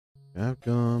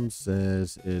Capcom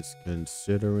says it's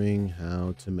considering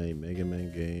how to make Mega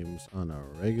Man games on a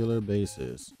regular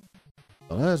basis.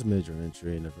 The last major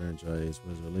entry in the franchise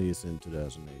was released in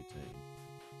 2018.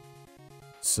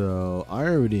 So I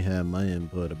already had my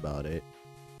input about it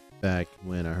back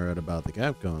when I heard about the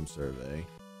Capcom survey.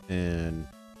 And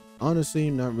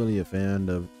honestly, not really a fan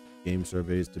of game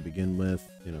surveys to begin with.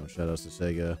 Shout outs to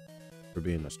Sega for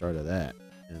being the start of that.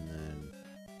 And then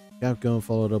Capcom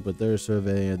followed up with their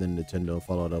survey, and then Nintendo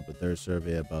followed up with their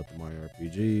survey about the Mario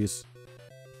RPGs.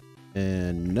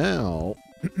 And now,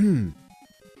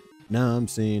 now I'm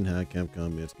seeing how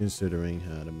Capcom is considering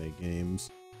how to make games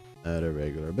at a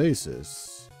regular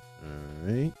basis.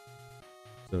 Alright.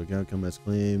 So Capcom has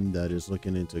claimed that it's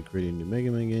looking into creating new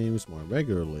Mega Man games more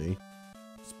regularly.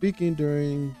 Speaking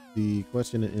during the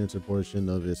question and answer portion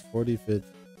of its 45th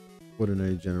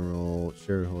Ordinary General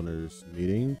Shareholders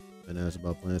meeting, and asked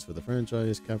about plans for the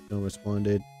franchise, Capcom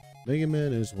responded, Mega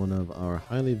Man is one of our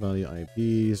highly valued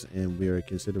IPs, and we are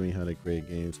considering how to create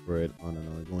games for it on an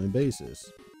ongoing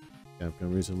basis.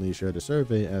 Capcom recently shared a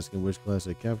survey asking which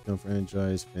classic Capcom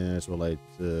franchise fans would like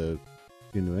to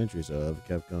see new entries of.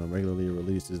 Capcom regularly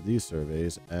releases these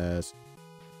surveys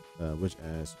which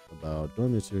asks about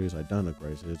dormant series like Dino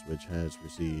Crisis, which has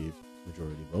received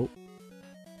majority vote.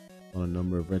 While a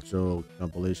number of retro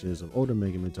compilations of older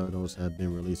Mega Man titles have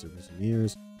been released in recent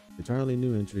years, entirely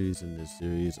new entries in this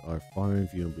series are far and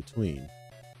few in between.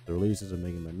 The releases of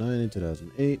Mega Man 9 in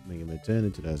 2008, Mega Man 10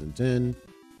 in 2010,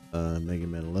 Mega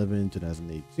Man 11 in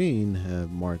 2018 have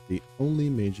marked the only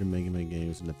major Mega Man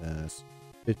games in the past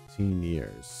 15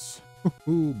 years.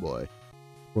 Oh boy.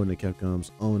 According to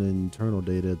Capcom's own internal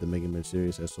data, the Mega Man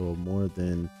series has sold more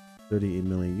than 38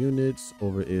 million units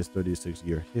over its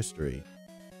 36-year history.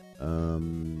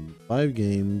 5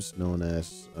 games known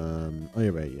as for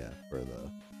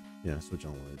the Switch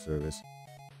Online service,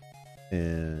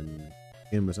 and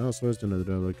game was outsourced to another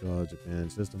developer called Japan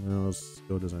System House.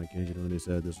 Co-design Kenji when they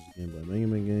said this was a Game Boy Mega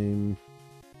Man game.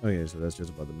 Okay, so that's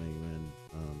just about the Mega Man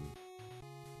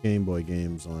Game Boy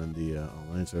games on the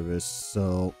online service.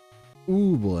 So,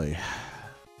 ooh boy,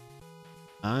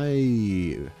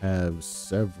 I have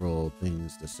several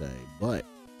things to say, but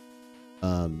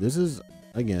this is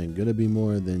again gonna be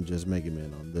more than just Mega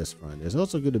Man on this front. It's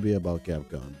also going to be about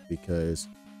Capcom, because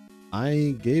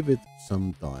I gave it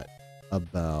some thought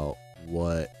about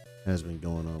what has been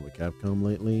going on with Capcom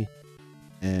lately,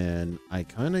 and I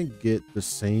kind of get the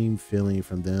same feeling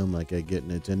from them like I get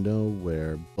Nintendo,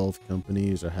 where both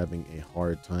companies are having a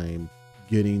hard time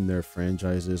getting their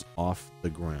franchises off the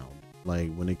ground.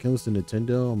 Like when it comes to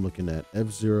Nintendo, I'm looking at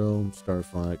F-Zero, Star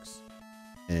Fox,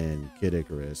 and Kid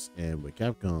Icarus, and with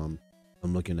Capcom,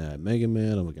 I'm looking at Mega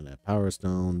Man, I'm looking at Power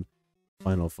Stone,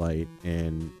 Final Fight,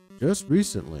 and just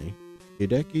recently,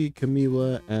 Hideki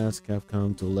Kamiwa asked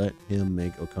Capcom to let him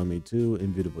make Okami 2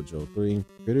 and Beautiful Joe 3.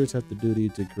 Creators have the duty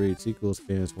to create sequels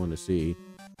fans want to see.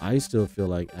 I still feel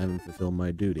like I haven't fulfilled my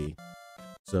duty.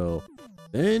 So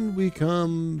then we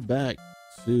come back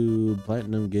to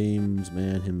Platinum Games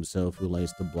man himself, who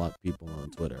likes to block people on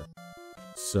Twitter.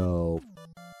 So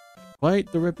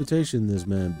quite the reputation this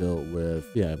man built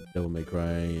with, Devil May Cry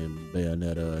and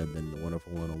Bayonetta and then the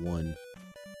Wonderful 101.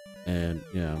 And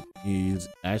he's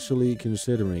actually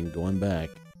considering going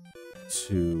back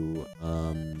to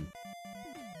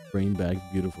bring back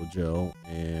Beautiful Joe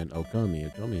and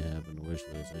Okami. Okami I have on the wish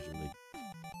list. I should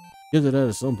get to that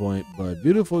at some point. But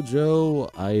Beautiful Joe,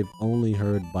 I've only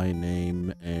heard by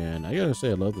name, and I gotta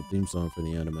say I love the theme song for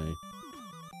the anime.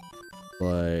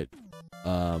 But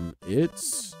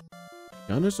it's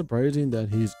kind of surprising that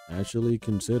he's actually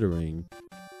considering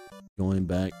going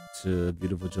back to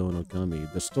Beautiful Joe and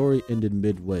Okami. The story ended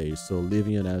midway, so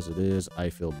leaving it as it is, I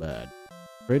feel bad.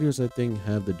 Creators, I think,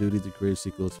 have the duty to create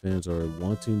sequels fans are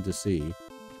wanting to see.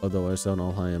 Although I sound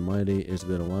all high and mighty, it's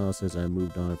been a while since I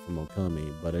moved on from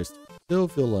Okami, but I still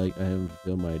feel like I haven't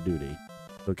fulfilled my duty.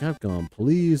 So Capcom,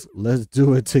 please, let's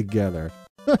do it together.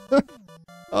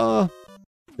 Oh,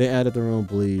 they added their own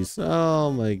please.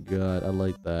 Oh my god, I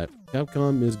like that.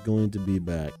 Capcom is going to be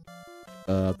back.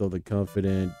 Though the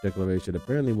confident declaration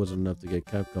apparently wasn't enough to get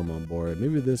Capcom on board.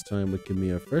 Maybe this time with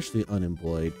Kamiya freshly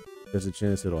unemployed, there's a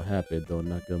chance it'll happen, though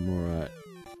Nakamura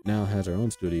now has her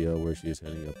own studio where she's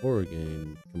heading up horror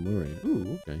game Kamuri.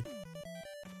 Ooh, okay.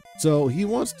 So he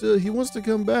wants to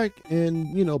come back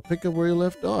and, pick up where he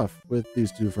left off with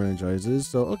these two franchises.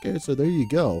 So okay, so there you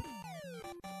go.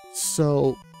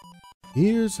 So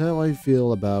here's how I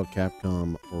feel about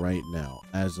Capcom right now,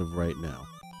 as of right now.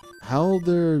 How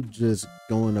they're just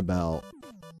going about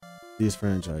these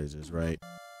franchises, right?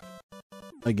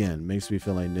 again, makes me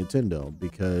feel like Nintendo,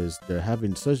 because they're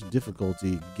having such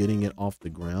difficulty getting it off the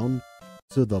ground,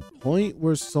 to the point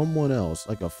where someone else,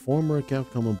 like a former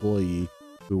Capcom employee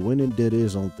who went and did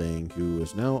his own thing, who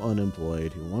is now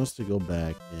unemployed, who wants to go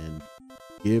back and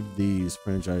give these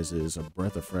franchises a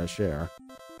breath of fresh air.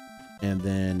 And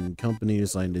then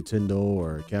companies like Nintendo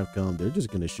or Capcom, they're just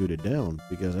going to shoot it down.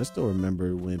 Because I still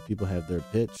remember when people had their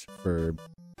pitch for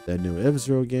that new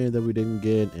F-Zero game that we didn't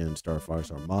get, and Star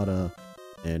Fox Armada,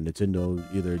 and Nintendo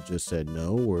either just said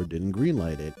no or didn't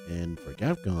greenlight it. And for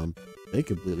Capcom, they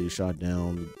completely shot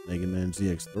down Mega Man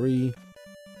ZX3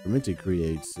 from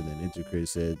Intercreates, and then Intercreates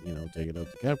said, you know, take it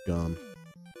up to Capcom.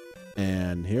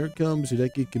 And here comes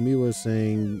Hideki Kamiya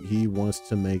saying he wants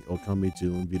to make Okami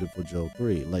 2 and Beautiful Joe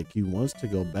 3. Like, he wants to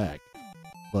go back.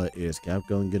 But is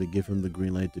Capcom going to give him the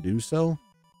green light to do so?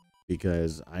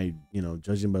 Because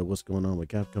judging by what's going on with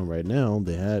Capcom right now,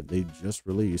 they just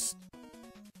released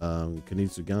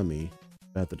Kunitsugami,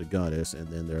 Path of the Goddess, and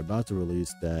then they're about to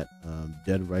release that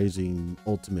Dead Rising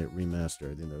Ultimate Remaster.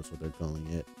 I think that's what they're calling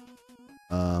it.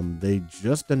 They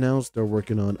just announced they're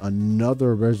working on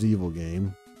another Resident Evil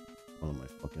game. Oh my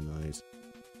fucking eyes.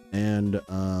 And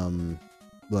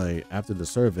like, after the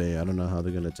survey, I don't know how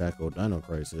they're gonna tackle Dino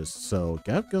Crisis. So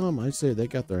Capcom, I'd say they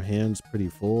got their hands pretty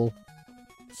full.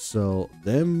 So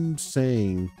them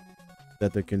saying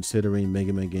that they're considering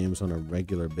Mega Man games on a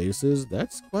regular basis,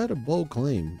 that's quite a bold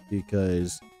claim,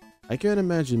 because I can't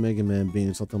imagine Mega Man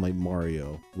being something like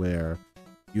Mario, where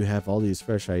you have all these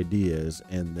fresh ideas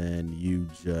and then you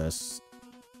just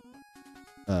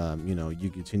you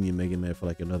continue Mega Man for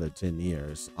like another 10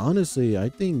 years. Honestly, I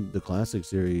think the classic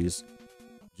series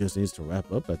just needs to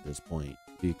wrap up at this point,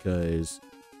 because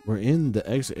we're in the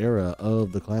X era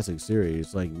of the classic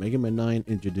series. Like, Mega Man 9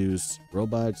 introduced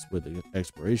robots with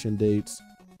expiration dates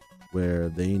where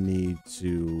they need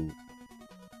to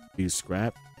be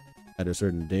scrapped at a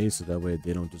certain day, so that way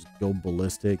they don't just go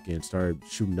ballistic and start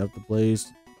shooting up the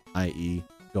place, i.e.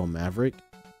 go Maverick.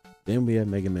 Then we have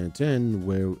Mega Man 10,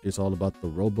 where it's all about the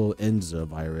Robo-Enza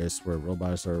virus, where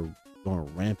robots are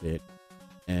going rampant,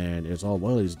 and it's all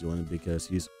Wily's doing, because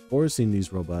he's forcing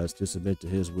these robots to submit to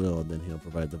his will, and then he'll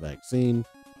provide the vaccine.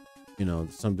 You know,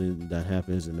 something that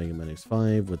happens in Mega Man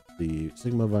X5 with the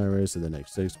Sigma virus, and then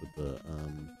X6 with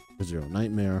the Zero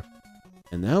Nightmare.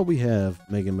 And now we have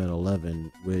Mega Man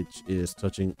 11, which is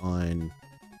touching on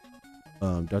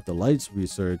Dr. Light's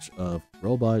research of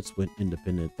robots with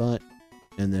independent thought.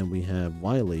 And then we have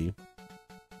Wily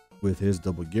with his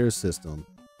double gear system.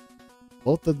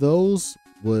 Both of those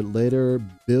would later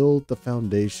build the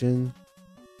foundation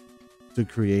to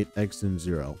create X and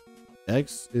Zero.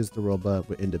 X is the robot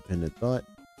with independent thought,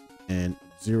 and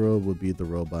Zero would be the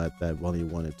robot that Wily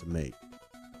wanted to make.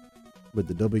 With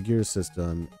the double gear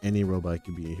system, any robot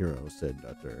can be a hero, said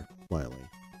Dr. Wily.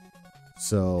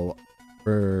 So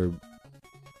for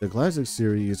the classic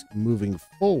series moving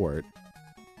forward,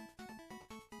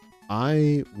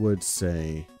 I would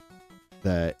say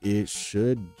that it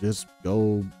should just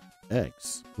go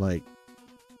X. Like,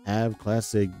 have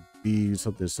classic be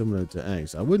something similar to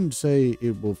X. I wouldn't say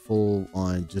it will full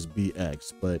on just be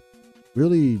X, but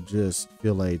really just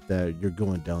feel like that you're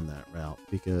going down that route,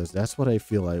 because that's what I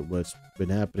feel like what's been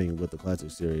happening with the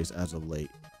classic series as of late,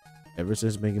 ever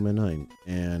since Mega Man 9.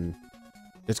 And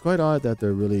it's quite odd that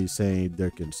they're really saying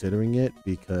they're considering it,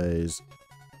 because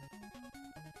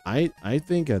I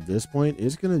think at this point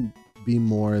it's gonna be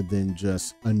more than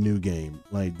just a new game.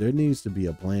 Like, there needs to be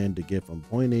a plan to get from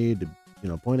point A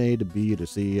to B to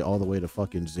C all the way to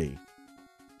fucking Z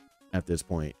at this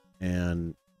point.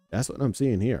 And that's what I'm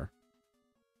seeing here.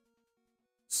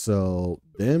 So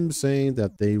them saying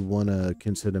that they want to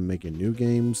consider making new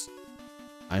games,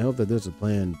 I hope that there's a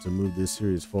plan to move this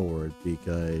series forward,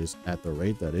 because at the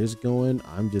rate that is going,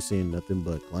 I'm just seeing nothing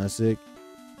but classic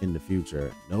in the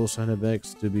future. No sign of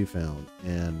X to be found.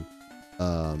 And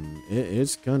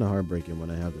it's kind of heartbreaking when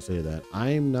I have to say that.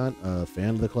 I'm not a fan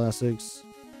of the classics.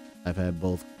 I've had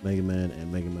both Mega Man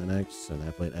and Mega Man X, and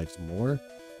I played X more,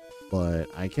 but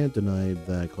I can't deny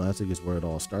that classic is where it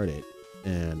all started,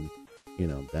 and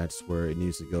that's where it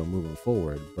needs to go moving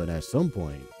forward. But at some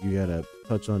point you gotta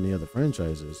touch on the other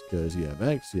franchises, because you have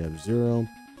X, you have Zero,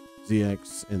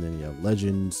 ZX, and then you have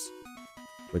Legends,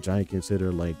 which I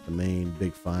consider like the main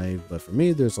big five. But for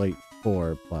me, there's like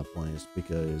 4 plot points,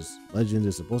 because Legends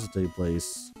is supposed to take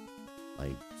place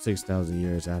like 6,000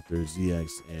 years after ZX,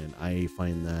 and I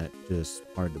find that just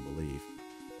hard to believe,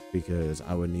 because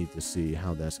I would need to see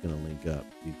how that's going to link up,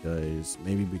 because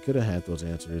maybe we could have had those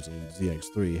answers in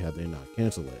ZX3 had they not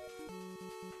canceled it,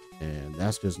 and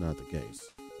that's just not the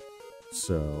case.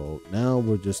 So now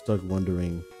we're just stuck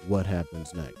wondering what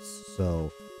happens next.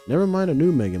 So never mind a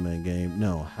new Mega Man game.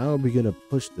 No, how are we gonna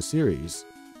push the series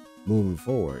moving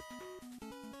forward?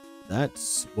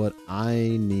 That's what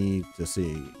I need to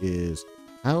see, is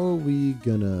how are we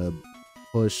gonna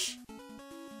push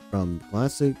from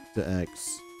classic to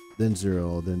X, then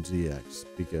Zero, then ZX?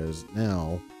 Because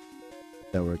now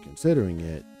that we're considering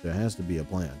it, there has to be a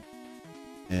plan.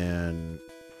 And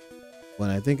when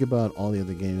I think about all the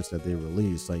other games that they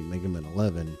released, like Mega Man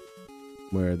 11,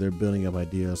 where they're building up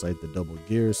ideas like the double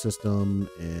gear system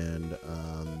and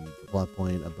the plot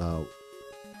point about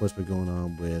what's been going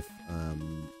on with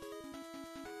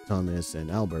Thomas and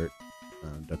Albert,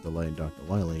 Dr. Light and Dr.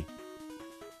 Wily,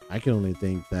 I can only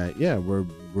think that, yeah, we're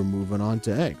moving on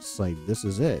to X. Like, this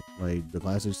is it. Like, the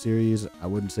classic series, I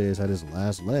wouldn't say it's at its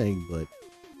last leg, but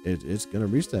it's gonna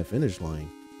reach that finish line.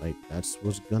 Like, that's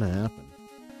what's gonna happen.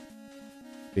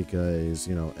 Because,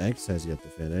 you know, X has yet to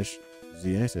finish,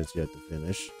 ZX has yet to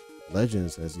finish,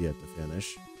 Legends has yet to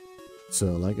finish. So,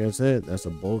 like I said, that's a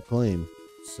bold claim.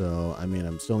 So, I mean,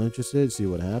 I'm still interested to see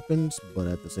what happens, but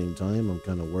at the same time, I'm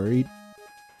kind of worried,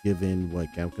 given what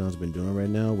Capcom's been doing right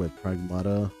now with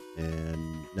Pragmata,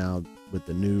 and now with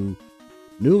the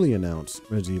newly announced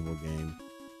Resident Evil game,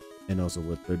 and also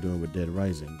what they're doing with Dead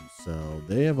Rising. So,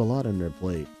 they have a lot on their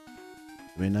plate.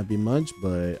 It may not be much,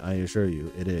 but I assure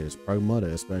you, it is. Pragmata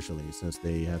especially, since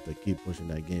they have to keep pushing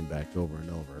that game back over and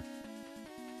over.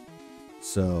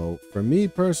 So, for me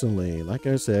personally, like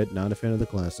I said, not a fan of the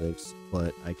classics,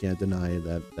 but I can't deny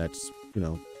that that's, you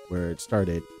know, where it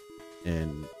started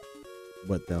and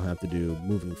what they'll have to do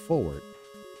moving forward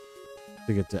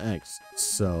to get to X.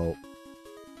 So,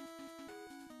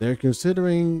 they're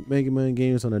considering Mega Man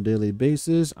games on a daily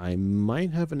basis. I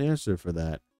might have an answer for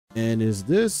that. And is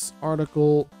this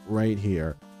article right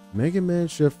here. Mega Man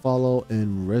should follow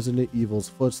in Resident Evil's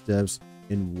footsteps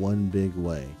in one big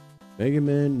way. Mega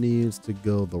Man needs to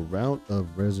go the route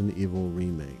of Resident Evil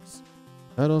remakes.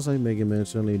 Titles like Mega Man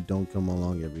certainly don't come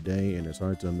along every day, and it's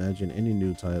hard to imagine any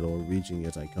new title reaching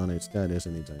its iconic status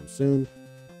anytime soon.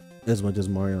 As much as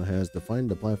Mario has defined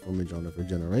the platforming genre for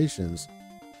generations,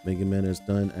 Mega Man has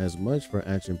done as much for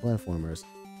action platformers.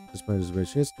 Despite its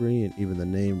rich history and even the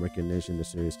name recognition the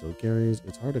series still carries,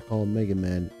 it's hard to call Mega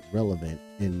Man relevant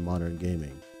in modern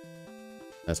gaming.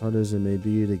 As hard as it may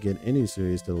be to get any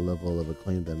series to the level of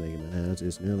acclaim that Mega Man has,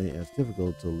 it's nearly as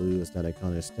difficult to lose that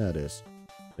iconic status.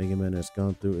 Mega Man has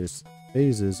gone through its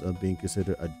phases of being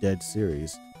considered a dead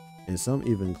series, and some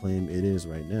even claim it is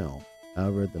right now.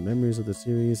 However, the memories of the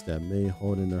series that may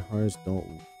hold in their hearts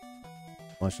don't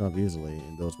wash off easily,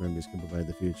 and those memories can provide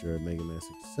the future of Mega Man's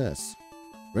success.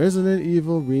 Resident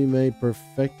Evil Remake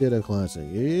perfected a classic.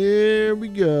 Here we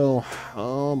go.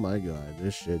 Oh my god,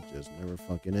 this shit just never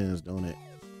fucking ends, don't it?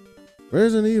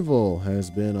 Resident Evil has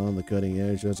been on the cutting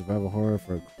edge of survival horror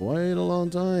for quite a long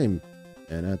time,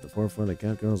 and at the forefront of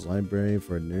Capcom's library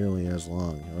for nearly as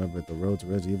long. However, the road to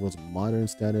Resident Evil's modern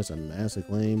status and mass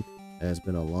acclaim has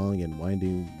been a long and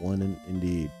winding one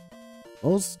indeed.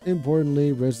 Most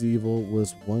importantly, Resident Evil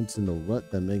was once in the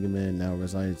rut that Mega Man now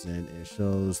resides in, and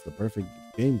shows the perfect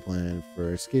game plan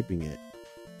for escaping it.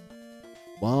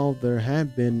 While there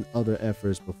had been other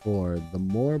efforts before, the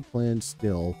more planned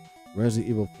still, Resident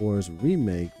Evil 4's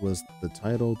remake was the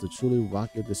title to truly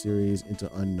rocket the series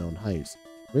into unknown heights.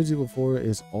 Resident Evil 4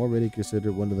 is already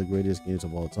considered one of the greatest games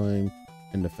of all time,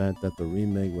 and the fact that the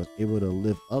remake was able to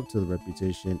live up to the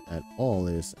reputation at all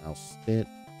is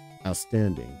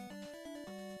outstanding.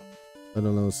 Let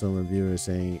alone some reviewers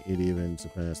saying it even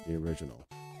surpassed the original.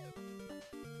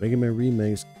 Mega Man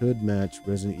remakes could match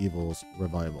Resident Evil's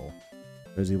revival.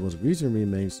 Resident Evil's recent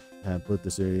remakes have put the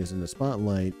series in the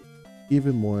spotlight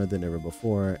even more than ever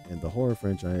before, and the horror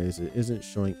franchise isn't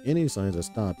showing any signs of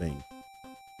stopping.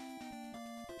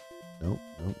 Nope,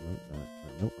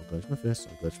 I'll clutch my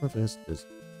fist, just,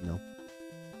 no.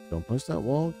 Don't punch that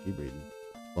wall, keep reading.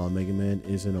 While Mega Man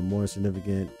is in a more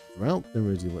significant drought than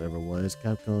Resident Evil ever was,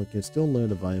 Capcom can still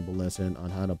learn a valuable lesson on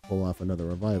how to pull off another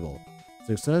revival.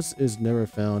 Success is never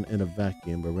found in a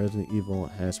vacuum, but Resident Evil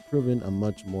has proven a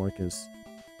much more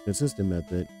consistent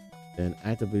method than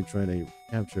actively trying to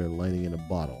capture lightning in a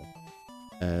bottle.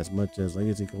 As much as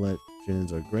legacy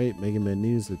collections are great, Mega Man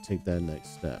needs to take that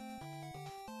next step.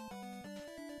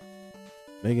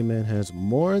 Mega Man has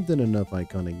more than enough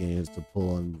iconic games to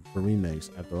pull on for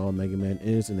remakes. After all, Mega Man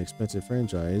is an expensive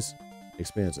franchise,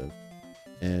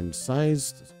 and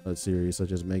sized series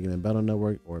such as Mega Man Battle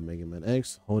Network or Mega Man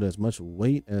X hold as much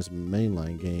weight as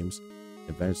mainline games.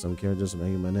 In fact, some characters of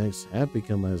Mega Man X have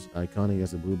become as iconic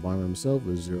as the Blue Bomber himself,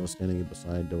 with Zero standing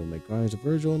beside Devil May Cry's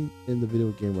Virgil in the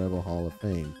Video Game Rival Hall of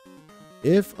Fame.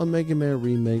 If a Mega Man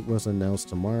remake was announced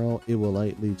tomorrow, it will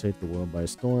likely take the world by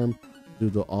storm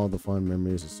due to all the fun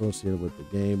memories associated with the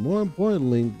game. More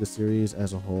importantly, the series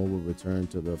as a whole will return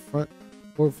to the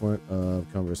forefront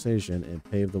of conversation and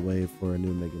pave the way for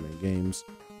new Mega Man games.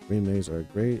 Remakes are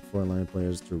great for allowing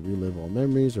players to relive old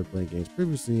memories or play games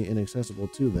previously inaccessible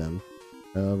to them.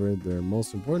 However, their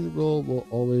most important role will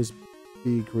always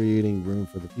be creating room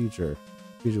for the future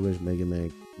which Mega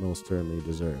Man most certainly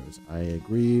deserves. I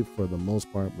agree for the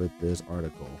most part with this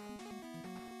article.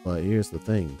 But here's the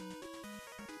thing.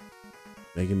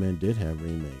 Mega Man did have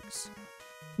remakes.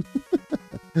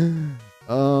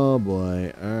 Oh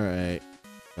boy. Alright.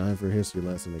 Time for history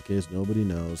lesson in case nobody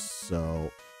knows.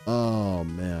 So, oh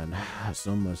man.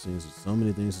 So many things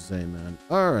to say, man.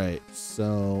 Alright,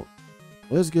 so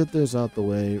let's get this out the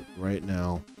way right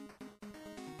now.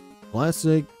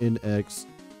 Classic and X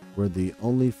were the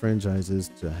only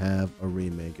franchises to have a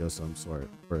remake of some sort.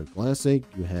 For Classic,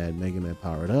 you had Mega Man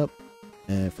Powered Up,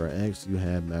 and for X, you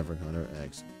had Maverick Hunter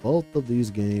X. Both of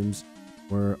these games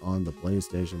were on the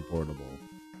PlayStation Portable,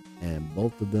 and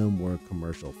both of them were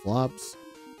commercial flops.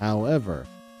 However,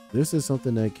 this is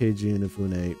something that Keiji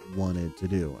Inafune wanted to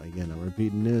do. Again, I'm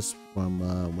repeating this from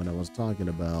when I was talking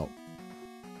about,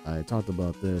 I talked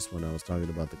about this when I was talking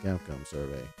about the Capcom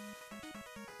survey.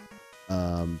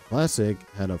 Classic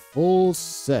had a full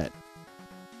set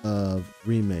of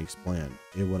remakes planned.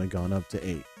 It would have gone up to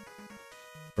 8.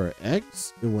 For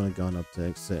X, it would have gone up to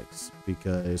X6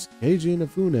 because Keiji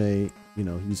Inafune, you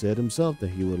know, he said himself that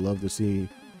he would love to see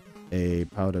a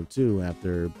Powered Up 2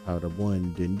 after Powered Up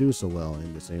 1 didn't do so well,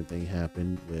 and the same thing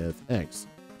happened with X.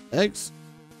 X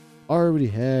already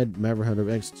had Maverick Hunter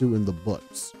X2 in the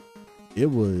books. It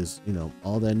was, you know,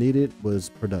 all that needed was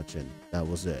production. That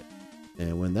was it.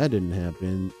 And when that didn't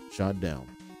happen, shot down.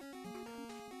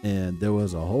 And there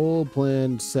was a whole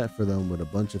plan set for them with a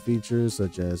bunch of features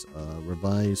such as a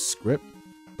revised script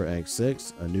for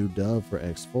X6, a new dub for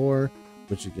X4,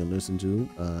 which you can listen to.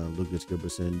 Lucas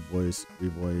Gilbertson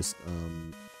revoiced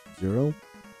Zero.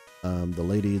 The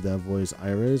lady that voiced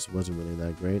Iris wasn't really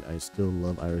that great. I still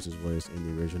love Iris's voice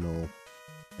in the original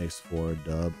X4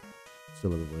 dub.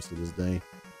 Still love the voice to this day.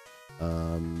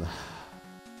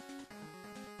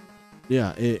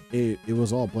 Yeah, it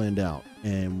was all planned out,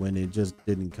 and when it just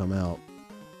didn't come out,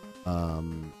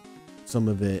 some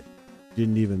of it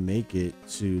didn't even make it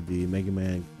to the Mega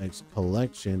Man X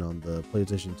collection on the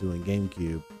PlayStation 2 and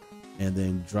GameCube, and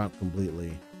then dropped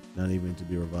completely, not even to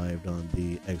be revived on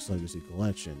the X Legacy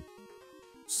collection.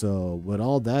 So with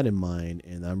all that in mind,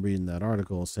 and I'm reading that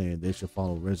article saying they should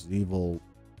follow Resident Evil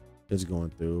is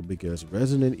going through, because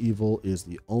Resident Evil is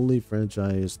the only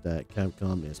franchise that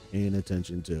Capcom is paying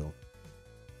attention to.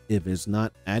 If it's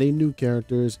not adding new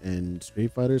characters in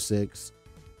Street Fighter 6,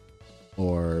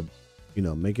 or, you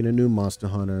know, making a new Monster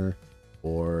Hunter,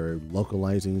 or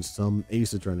localizing some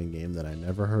Ace Attorney game that I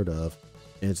never heard of,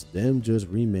 it's them just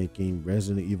remaking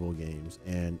Resident Evil games.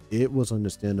 And it was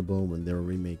understandable when they were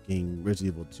remaking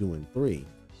Resident Evil 2 and 3.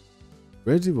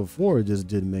 Resident Evil 4 just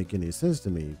didn't make any sense to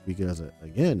me, because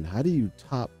again, how do you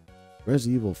top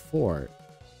Resident Evil 4,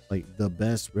 like the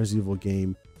best Resident Evil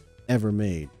game ever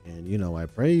made? And you know, I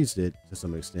praised it to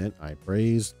some extent. I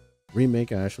praised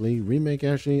Remake Ashley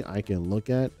I can look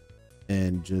at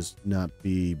and just not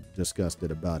be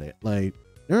disgusted about it. Like,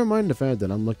 never mind the fact that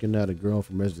I'm looking at a girl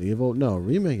from Resident Evil. No,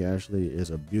 Remake Ashley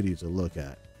is a beauty to look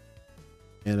at,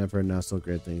 and I've heard not so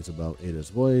great things about Ada's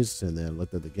voice. And then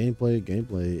looked at the gameplay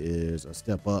is a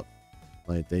step up.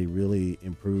 Like, they really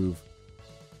improve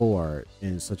 4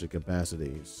 in such a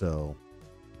capacity. So,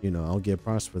 you know, I'll get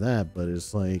props for that, but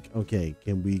it's like, okay,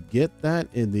 can we get that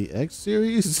in the X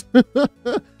series?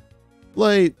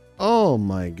 Like, oh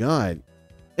my god.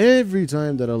 Every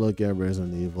time that I look at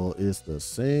Resident Evil, it's the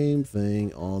same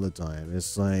thing all the time.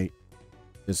 It's like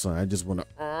I just want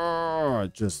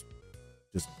to just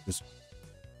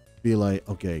be like,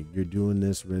 okay, you're doing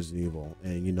this Resident Evil,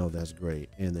 and you know that's great,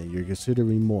 and then you're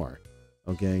considering more,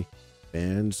 okay?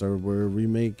 And so we're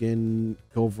remaking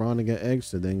Code Veronica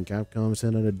X, and then Capcom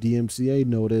sent out a DMCA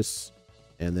notice,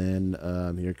 and then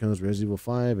here comes Resident Evil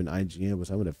 5, and IGN was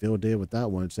having a field day with that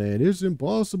one, saying it's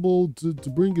impossible to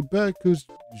bring it back because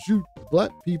you shoot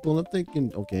black people. And I'm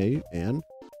thinking, okay, and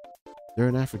they're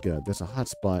in Africa. That's a hot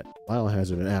spot,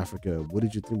 biohazard in Africa. What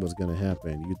did you think was going to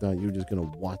happen? You thought you were just going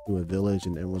to walk through a village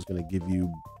and everyone's going to give you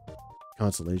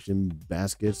consolation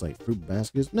baskets, like fruit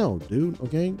baskets? No, dude,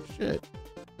 okay, shit.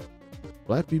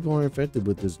 Black people are infected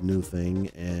with this new thing,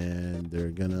 and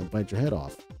they're gonna bite your head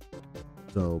off.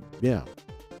 So yeah,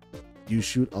 you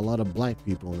shoot a lot of black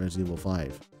people in Resident Evil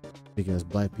 5 because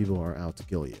black people are out to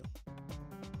kill you,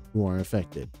 who are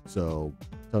infected. So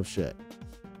tough shit.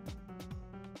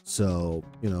 So,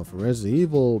 for Resident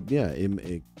Evil, yeah,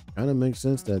 it kind of makes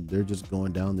sense that they're just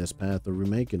going down this path of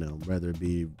remaking them, whether it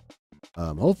be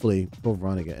hopefully Code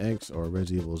Veronica X or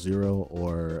Resident Evil Zero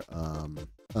or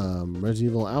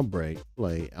Resident Evil Outbreak.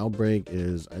 Like Outbreak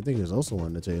I think is also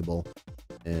on the table,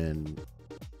 and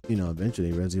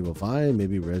eventually Resident Evil 5,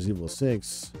 maybe Resident Evil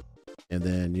 6, and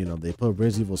then they put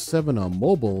Resident Evil 7 on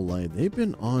mobile. Like they've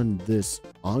been on this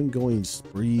ongoing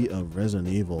spree of Resident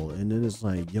Evil, and then it's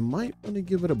like you might want to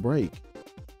give it a break.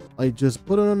 Like just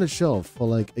put it on the shelf for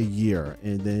like a year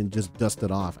and then just dust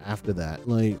it off after that.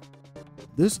 Like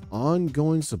this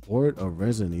ongoing support of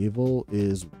Resident Evil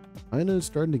is kind of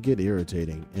starting to get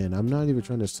irritating, and I'm not even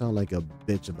trying to sound like a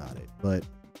bitch about it, but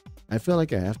I feel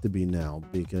like I have to be now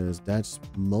because that's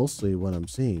mostly what I'm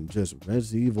seeing. Just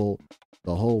Resident Evil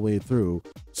the whole way through.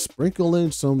 Sprinkle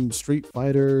in some Street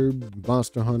Fighter,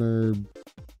 Monster Hunter,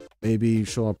 maybe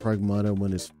show a Pragmata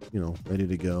when it's, ready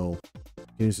to go.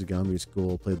 Kinishigami's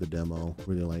cool, play the demo,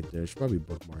 really like this. Should probably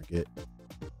bookmark it.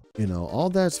 All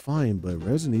that's fine, but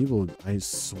Resident Evil, I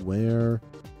swear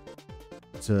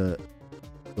to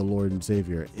the Lord and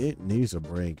Savior, it needs a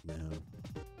break, man.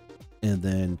 And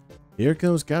then here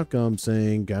comes Capcom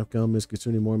saying Capcom is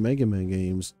considering more Mega Man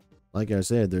games. Like I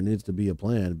said, there needs to be a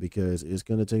plan because it's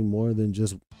going to take more than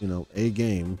just, a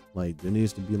game. Like there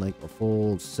needs to be like a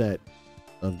full set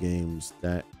of games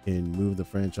that can move the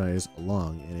franchise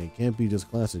along, and it can't be just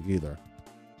classic either.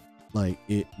 Like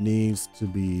it needs to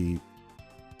be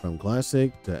from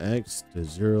classic to X to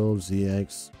Zero,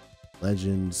 ZX,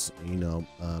 Legends,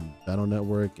 Battle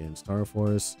Network and Star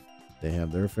Force. They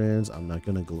have their fans. I'm not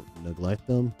going to neglect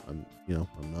them. I'm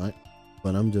not.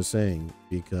 But I'm just saying,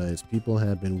 because people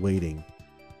have been waiting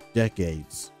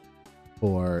decades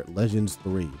for Legends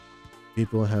 3.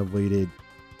 People have waited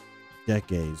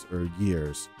decades or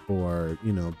years for,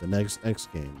 the next X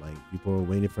game. Like people are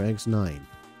waiting for X9.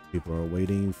 People are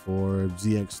waiting for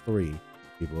ZX3.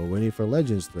 People are waiting for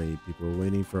Legends 3. People are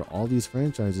waiting for all these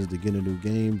franchises to get a new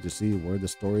game, to see where the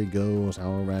story goes,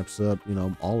 how it wraps up,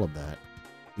 all of that.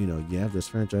 You have this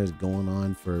franchise going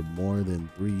on for more than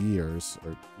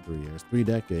 3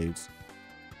 decades,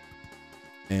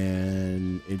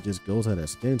 and it just goes at a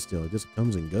standstill. It just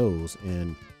comes and goes.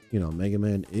 And Mega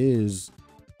Man is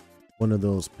one of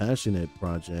those passionate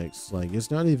projects. Like it's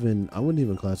not even, I wouldn't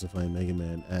even classify Mega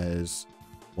Man as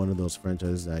one of those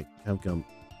franchises that Capcom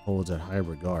holds at high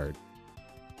regard,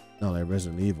 not like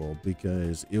Resident Evil,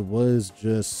 because it was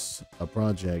just a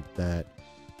project that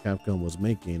Capcom was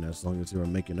making as long as they were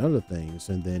making other things,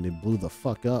 and then it blew the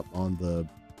fuck up on the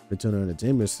Nintendo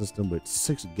Entertainment System with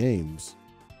 6 games.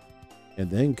 And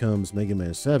then comes Mega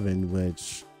Man 7,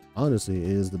 which honestly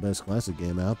is the best classic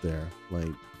game out there, like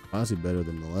possibly better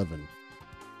than 11.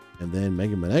 And then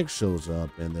Mega Man X shows up,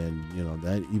 and then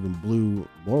that even blew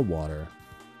more water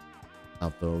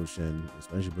out the ocean,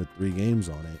 especially with 3 games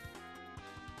on it.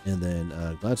 And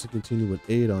then Classic continued with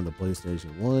 8 on the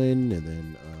PlayStation 1, and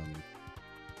then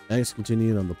X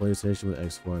continued on the PlayStation with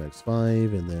X4 and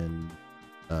X5, and then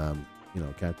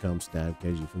Capcom stabbed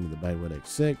Keiji Fumi in the back with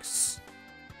X6.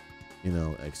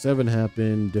 X7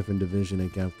 happened, different division in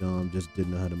Capcom, just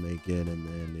didn't know how to make it, and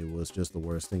then it was just the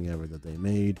worst thing ever that they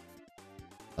made.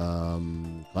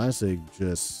 Classic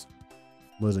just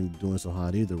wasn't doing so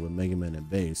hot either with Mega Man and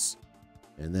Bass.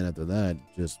 And then after that,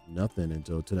 just nothing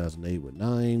until 2008 with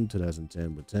 9,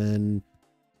 2010 with 10,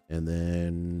 and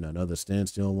then another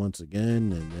standstill once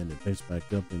again, and then it picks back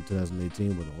up in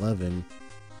 2018 with 11.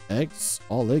 X,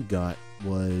 all it got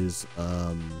was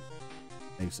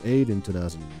X8 in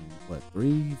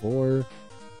 2003, 4,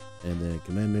 and then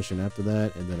Command Mission after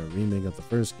that, and then a remake of the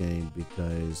first game,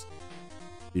 because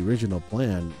the original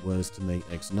plan was to make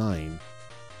X9,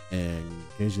 and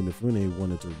Keiji Mifune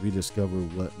wanted to rediscover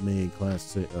what made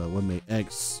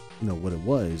X, what it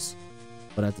was,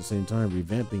 but at the same time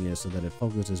revamping it so that it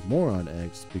focuses more on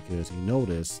X, because he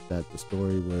noticed that the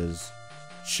story was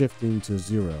shifting to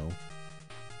Zero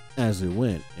as it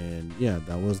went. And yeah,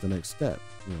 that was the next step,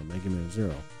 Mega Man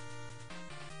Zero.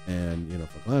 And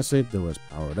for Classic, there was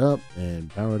Powered Up, and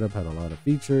Powered Up had a lot of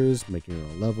features: making your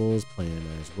own levels, playing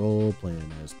as Roll,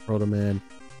 playing as Proto Man.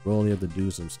 Roll, you have to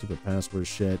do some stupid password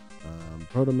shit.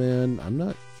 Proto Man, I'm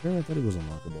not sure, I thought it was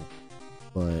unlockable,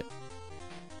 but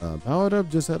Powered Up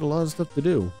just had a lot of stuff to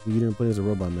do. You didn't play as a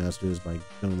Robot Masters by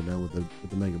coming to down with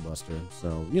the Mega Buster,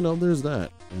 so there's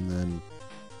that. And then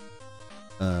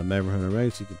Maverick Hunter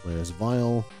X, you can play as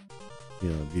Vile.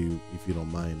 If you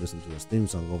don't mind listening to his theme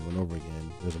song over and over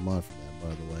again, there's a mod for that,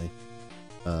 by the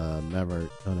way.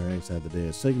 Maverick Hunter X had the Day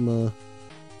of Sigma,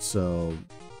 so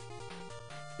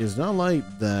it's not like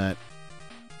that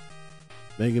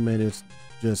Mega Man is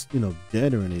just,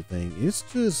 dead or anything. It's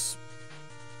just,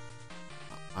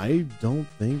 I don't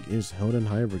think it's held in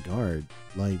high regard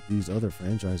like these other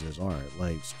franchises are,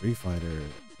 like Street Fighter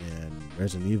and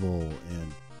Resident Evil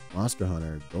and Monster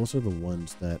Hunter. Those are the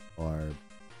ones that are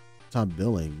top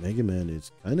billing. Mega Man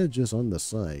is kind of just on the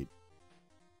side.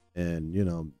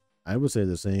 And, I would say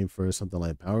the same for something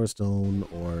like Power Stone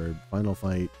or Final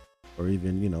Fight, or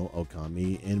even,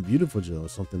 Okami and Beautiful Joe,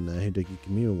 something that Hideki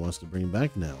Kamiya wants to bring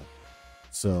back now.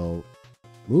 So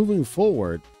moving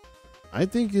forward, I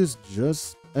think it's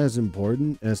just as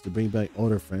important as to bring back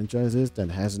older franchises that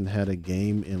hasn't had a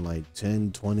game in like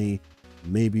 10, 20,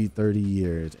 maybe 30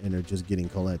 years, and they're just getting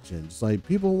collections. Like,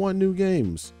 people want new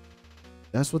games.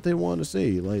 That's what they want to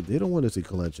see. Like, they don't want to see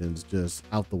collections just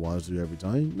out the wazoo every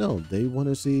time. No, they want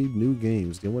to see new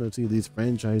games. They want to see these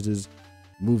franchises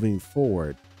moving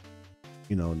forward.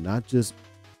 Not just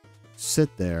sit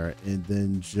there and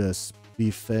then just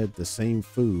be fed the same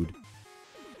food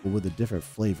but with a different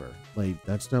flavor. Like,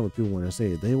 that's not what people want to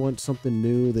say. They want something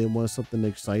new. They want something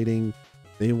exciting.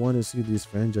 They want to see these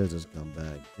franchises come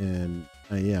back. And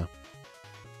yeah,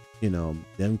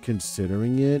 them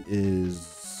considering it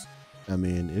is, I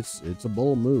mean, it's a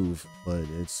bold move, but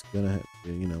it's gonna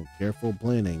have, careful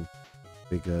planning,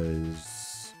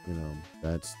 because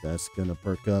that's gonna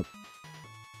perk up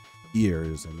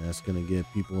ears, and that's gonna get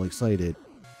people excited.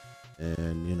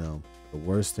 And the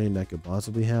worst thing that could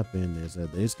possibly happen is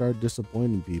that they start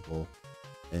disappointing people,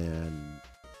 and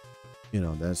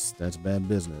that's bad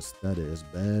business. That is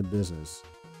bad business.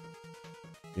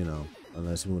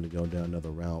 Unless you want to go down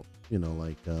another route,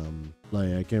 like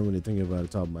I can't really think about it off the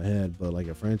top of my head, but like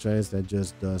a franchise that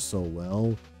just does so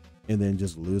well and then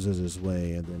just loses its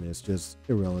way, and then it's just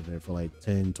irrelevant for like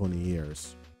 10, 20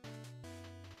 years.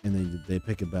 And then they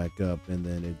pick it back up, and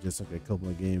then it just like a couple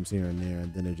of games here and there,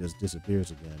 and then it just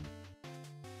disappears again.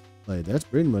 Like, that's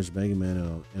pretty much Mega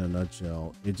Man in a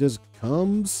nutshell. It just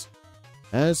comes,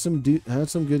 has some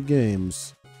good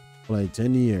games for like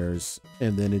 10 years,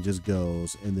 and then it just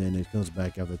goes, and then it comes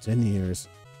back after 10 years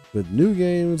with new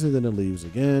games, and then it leaves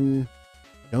again,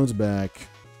 comes back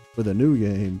with a new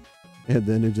game, and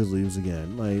then it just leaves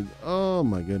again. Like, oh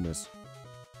my goodness.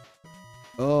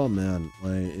 Oh man,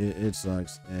 like it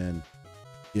sucks. And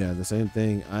yeah, the same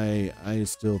thing. I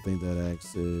still think that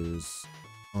X is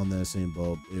on that same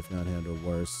boat, if not handled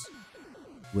worse,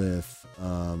 with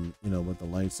with the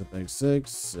likes of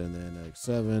X6 and then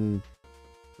X7.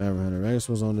 Marvel Hunter X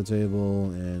was on the table,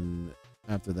 and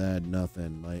after that,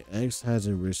 nothing. Like, X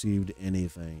hasn't received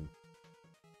anything.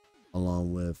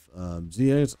 Along with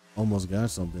ZX almost got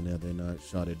something that they not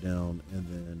shot it down,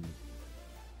 and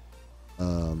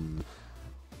then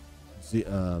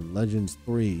Legends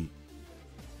 3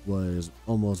 was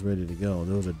almost ready to go.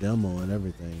 There was a demo and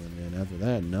everything, and then after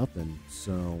that, nothing.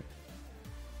 So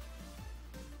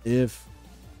if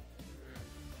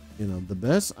the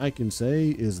best I can say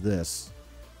is this: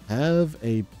 have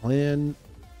a plan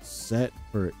set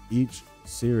for each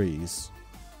series,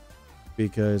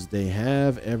 because they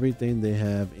have everything they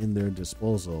have in their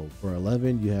disposal. For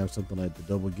 11, you have something like the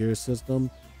double gear system.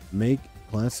 Make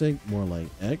Classic more like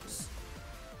X.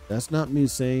 That's not me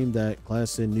saying that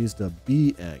Classic needs to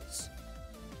be X,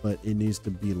 but it needs to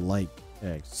be like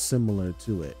X, similar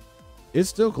to it. It's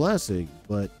still Classic,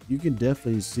 but you can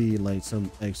definitely see like some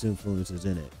X influences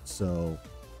in it. So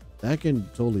that can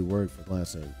totally work for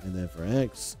Classic. And then for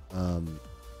X,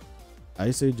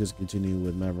 I say just continue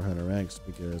with Marvel Hunter X,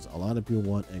 because a lot of people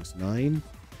want X9,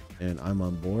 and I'm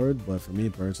on board. But for me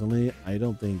personally, I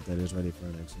don't think that it's ready for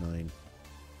an X9.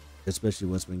 Especially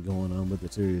what's been going on with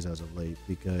the series as of late,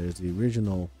 because the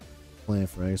original plan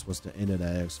for X was to end it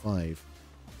at X5,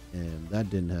 and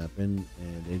that didn't happen,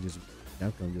 and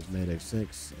Capcom just made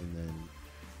X6, and then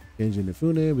Kenji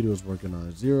Inafune, but he was working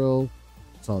on Zero,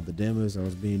 saw the damage that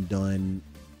was being done,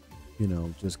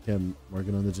 just kept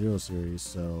working on the Zero series.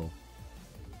 So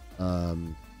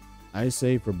I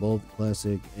say for both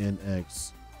Classic and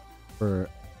X, for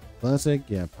Classic,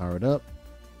 yeah, Powered Up.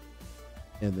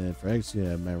 And then for X, you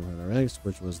have Marvel Hunter X,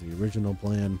 which was the original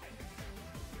plan.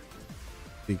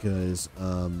 Because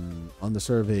on the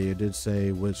survey, it did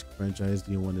say which franchise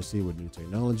do you want to see with new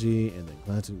technology, and then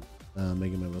Classic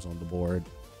Mega Man was on the board.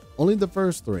 Only the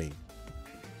first three,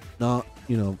 not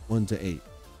 1 to 8,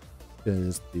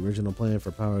 because the original plan for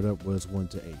Powered Up was 1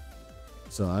 to 8.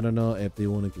 So I don't know if they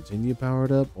want to continue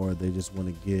Powered Up, or they just want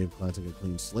to give Classic a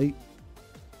clean slate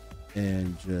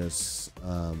and just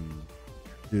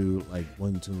do like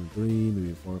 1, 2, and 3,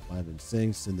 maybe 4, 5, and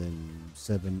 6, and then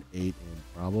 7, 8, and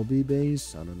probably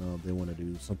base. I don't know if they want to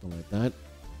do something like that.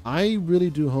 I really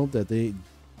do hope that they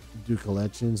do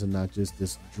collections and not just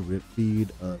this drip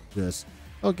feed of just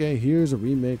okay, here's a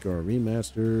remake or a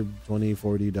remaster, $20,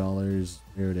 $40.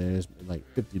 Here it is, like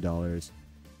 $50.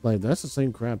 Like that's the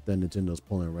same crap that Nintendo's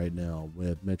pulling right now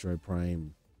with Metroid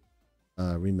Prime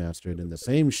remastered, and the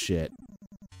same shit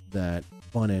that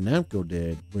Bandai Namco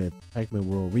did with Pac-Man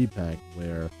World Repack,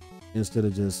 where instead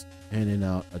of just handing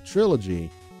out a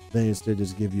trilogy, they instead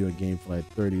just give you a game for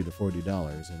like $30 to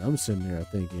 $40. And I'm sitting there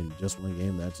thinking, just one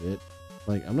game, that's it.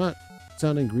 Like, I'm not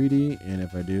sounding greedy, and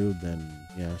if I do, then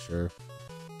yeah, sure.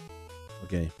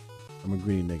 Okay, I'm a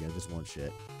greedy nigga, I just want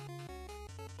shit.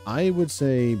 I would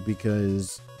say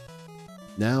because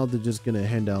now they're just gonna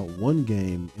hand out one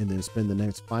game and then spend the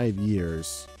next 5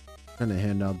 years trying to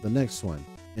hand out the next one,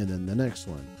 and then the next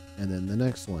one, and then the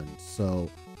next one. So,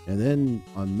 and then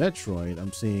on Metroid,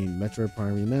 I'm seeing Metroid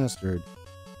Prime Remastered,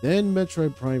 then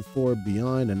Metroid Prime 4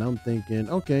 Beyond, and I'm thinking,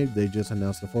 okay, they just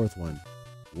announced the fourth one.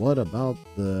 What about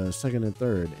the second and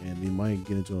third? And we might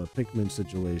get into a Pikmin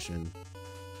situation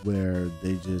where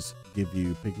they just give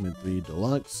you Pikmin 3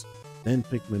 Deluxe, then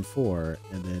Pikmin 4,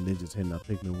 and then they just hand out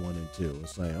Pikmin 1 and 2.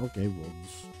 It's like, okay, well,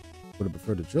 would have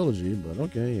preferred a trilogy, but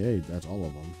okay, hey, that's all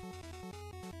of them.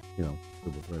 You know,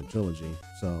 would prefer a trilogy.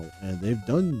 So, and they've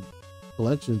done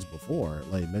collections before,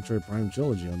 like Metroid Prime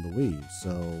Trilogy on the Wii,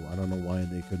 so I don't know why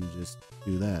they couldn't just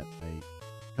do that.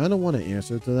 I kind of want to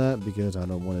answer to that because I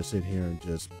don't want to sit here and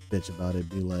just bitch about it,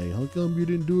 be like, how come you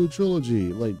didn't do a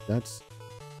trilogy? Like, that's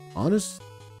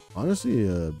honestly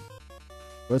a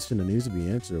question that needs to be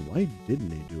answered. Why didn't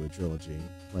they do a trilogy?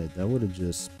 Like, that would have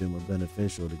just been more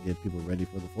beneficial to get people ready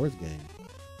for the fourth game.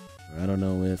 Or I don't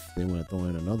know if they want to throw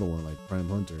in another one like Prime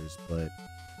Hunters, but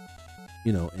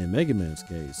you know, in Mega Man's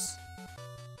case,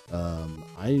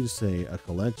 I say a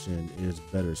collection is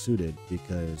better suited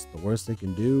because the worst they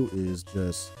can do is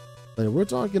just, like, we're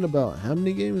talking about how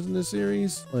many games in the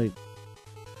series? Like,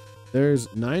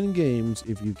 there's 9 games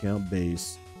if you count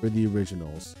base for the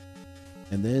originals,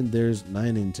 and then there's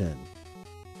 9 and 10.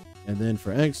 And then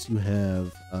for X, you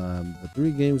have the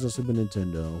 3 games on Super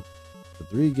Nintendo, the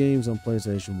 3 games on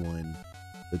PlayStation 1,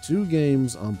 the 2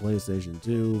 games on PlayStation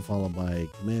 2, followed by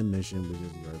Command Mission, which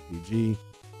is the RPG.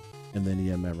 And then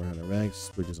you have Mega Man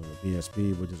X, which is on the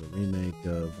PSP, which is a remake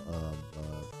of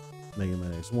Mega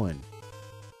Man X1.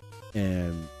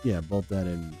 And yeah, both that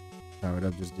and Powered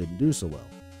Up just didn't do so well.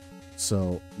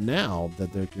 So now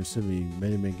that they're considering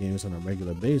Mega Man games on a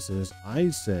regular basis, I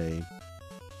say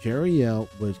carry out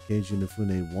what Keiji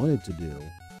Inafune wanted to do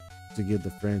to give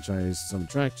the franchise some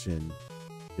traction,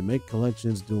 to make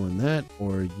collections doing that,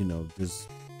 or, you know, just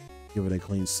give it a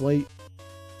clean slate.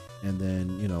 And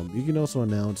then, you know, you can also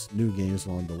announce new games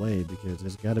along the way, because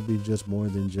it's got to be just more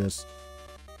than just,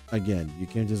 again, you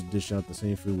can't just dish out the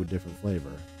same food with different flavor.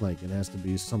 Like, it has to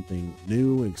be something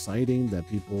new, exciting, that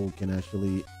people can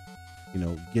actually, you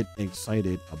know, get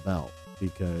excited about,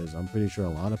 because I'm pretty sure a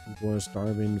lot of people are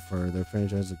starving for their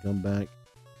franchise to come back.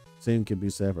 Same can be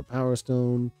said for Power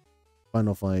Stone,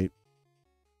 Final Fight,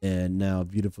 and now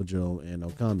Beautiful Joe and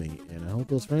Okami. And I hope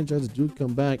those franchises do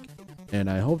come back, and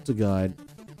I hope to God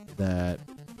that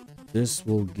this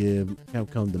will give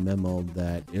Capcom the memo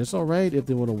that it's all right if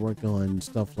they want to work on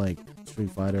stuff like Street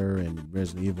Fighter and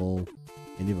Resident Evil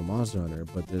and even Monster Hunter,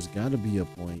 but there's got to be a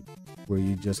point where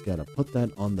you just got to put that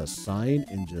on the side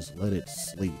and just let it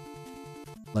sleep.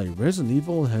 Like, Resident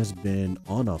Evil has been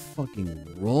on a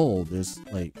fucking roll this,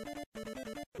 like,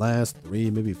 last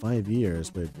 3, maybe 5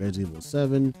 years, with Resident Evil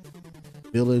 7,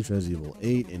 Village, Resident Evil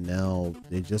 8, and now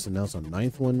they just announced a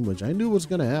 9th one, which I knew was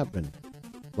going to happen.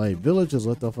 Like, Village is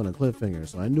left off on a cliffhanger,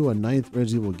 so I knew a 9th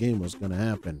Resident Evil game was going to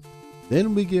happen.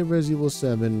 Then we get Resident Evil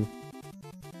 7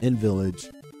 and Village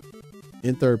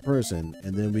in third person,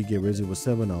 and then we get Resident Evil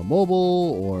 7 on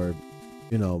mobile, or,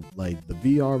 you know, like the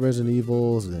VR Resident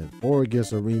Evils, and then 4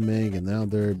 gets a remake, and now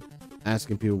they're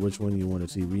asking people which one you want to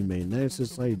see remade next.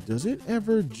 It's like, does it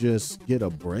ever just get a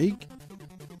break?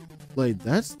 Like,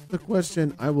 that's the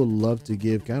question I would love to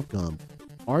give Capcom.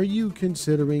 Are you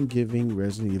considering giving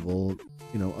Resident Evil,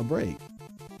 you know, a break?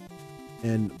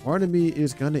 And part of me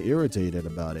is kind of irritated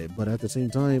about it, but at the same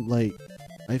time, like,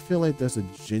 I feel like that's a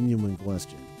genuine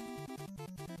question.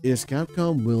 Is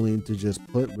Capcom willing to just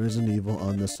put Resident Evil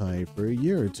on the side for a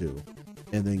year or 2,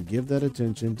 and then give that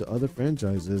attention to other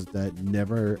franchises that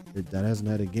hasn't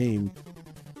had a game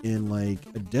in like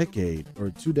a decade or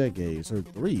 2 decades or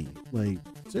 3? Like,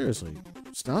 seriously,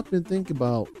 stop and think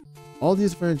about all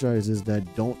these franchises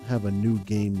that don't have a new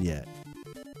game yet,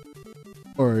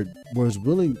 or was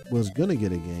gonna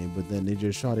get a game, but then they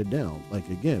just shot it down. Like,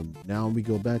 again, now we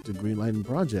go back to greenlighting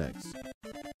projects,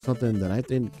 something that I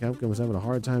think Capcom was having a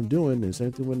hard time doing. And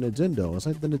same thing with Nintendo. It's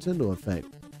like the Nintendo effect.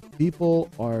 People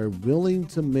are willing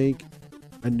to make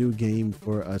a new game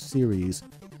for a series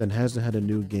that hasn't had a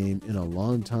new game in a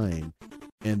long time,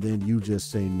 and then you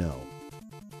just say no.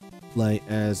 Like,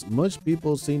 as much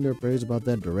people sing their praise about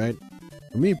that direct,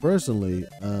 for me personally,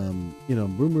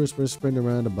 rumors were spreading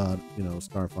around about,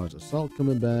 Star Fox Assault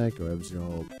coming back or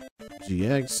F-Zero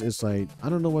GX. It's like, I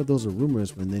don't know why those are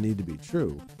rumors when they need to be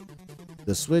true.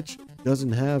 The Switch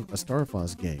doesn't have a Star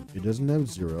Fox game. It doesn't have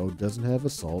Zero, doesn't have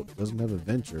Assault, doesn't have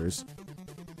Adventures.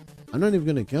 I'm not even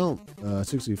going to count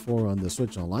 64 on the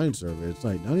Switch Online server. It's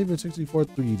like, not even 64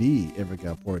 3D ever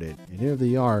got ported. And here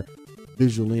they are,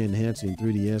 visually enhancing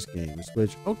 3DS games,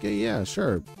 which, okay, yeah,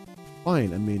 sure,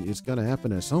 fine. I mean, it's gonna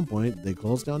happen at some point. They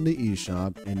closed down the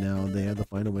eShop, and now they have to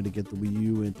find a way to get the Wii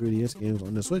U and 3DS games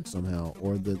on the Switch somehow,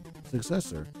 or the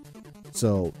successor.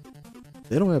 So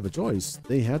they don't have a choice.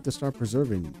 They have to start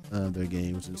preserving their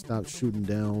games and stop shooting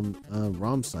down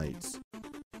ROM sites.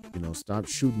 Stop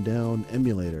shooting down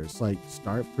emulators. Like,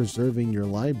 start preserving your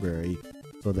library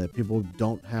so that people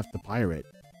don't have to pirate,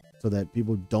 so that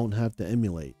people don't have to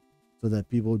emulate, so that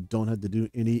people don't have to do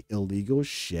any illegal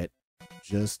shit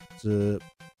just to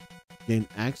gain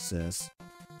access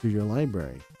to your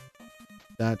library.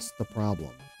 That's the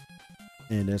problem.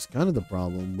 And that's kind of the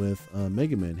problem with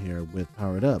Mega Man here with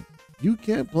Powered Up. You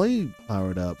can't play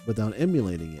Powered Up without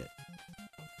emulating it,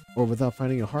 or without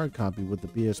finding a hard copy with the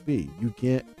PSP. You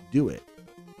can't do it.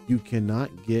 You cannot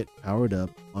get Powered Up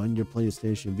on your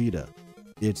PlayStation Vita.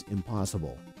 It's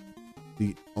impossible.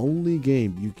 The only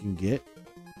game you can get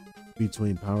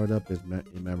between Powered Up and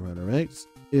Maverick Hunter X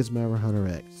is Maverick Hunter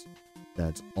X.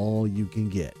 That's all you can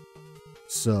get.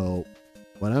 So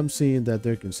when I'm seeing that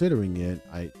they're considering it,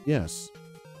 yes,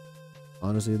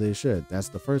 honestly they should. That's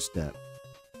the first step.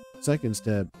 Second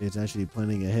step is actually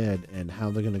planning ahead and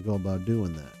how they're going to go about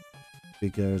doing that,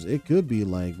 because it could be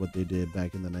like what they did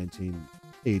back in the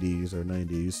 1980s or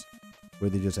 90s, where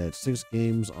they just had 6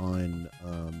 games on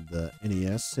the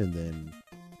NES, and then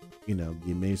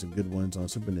you made some good ones on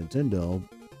Super Nintendo.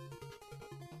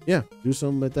 Yeah, do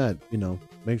something like that.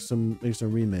 Make some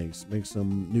remakes, make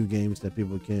some new games that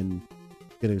people can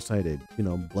get excited.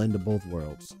 Blend of both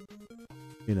worlds.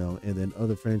 And then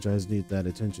other franchises need that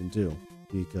attention too,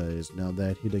 because now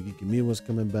that Hideki Kamiwa's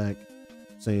coming back,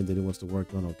 saying that he wants to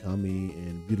work on Okami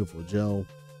and Beautiful Joe,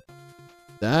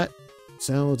 that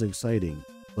sounds exciting.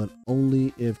 But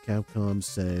only if Capcom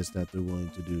says that they're willing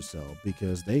to do so,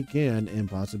 because they can and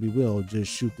possibly will just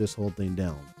shoot this whole thing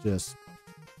down. Just,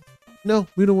 no,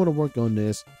 we don't want to work on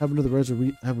this. Have another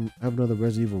Resident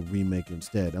Evil remake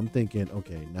instead. I'm thinking,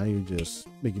 okay, now you're just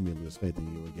making me lose faith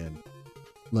in you again.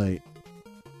 Like,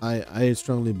 I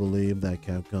strongly believe that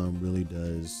Capcom really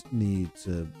does need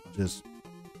to just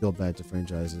go back to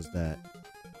franchises that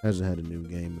hasn't had a new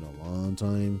game in a long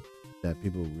time that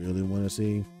people really want to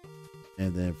see.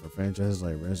 And then for franchises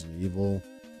like Resident Evil,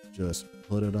 just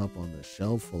put it up on the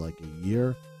shelf for like a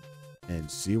year and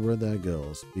see where that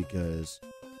goes, because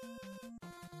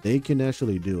they can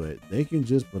actually do it. They can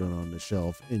just put it on the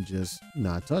shelf and just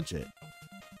not touch it.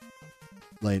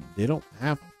 Like, they don't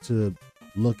have to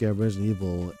look at Resident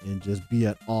Evil and just be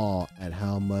at awe at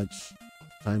how much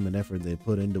time and effort they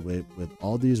put into it with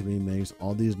all these remakes,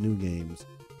 all these new games.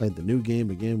 Like, the new game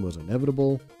again was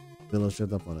inevitable. Village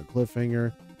shut up on a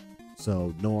cliffhanger.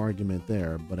 So no argument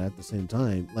there, but at the same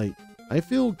time, like, I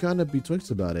feel kind of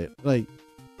betwixt about it. Like,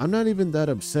 I'm not even that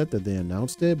upset that they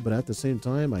announced it, but at the same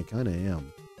time, I kind of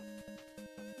am,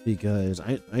 because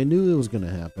I knew it was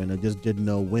gonna happen. I just didn't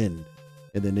know when,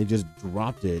 and then they just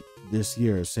dropped it this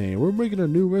year, saying we're making a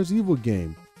new Resident Evil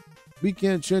game. We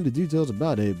can't share the details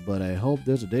about it, but I hope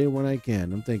there's a day when I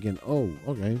can. I'm thinking, oh,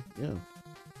 okay, yeah.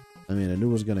 I mean, I knew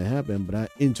it was gonna happen,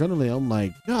 but internally, I'm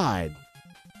like, God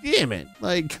damn it,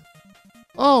 like,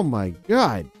 oh my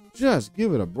God, just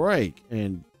give it a break.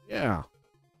 And yeah,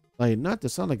 like, not to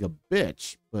sound like a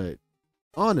bitch, but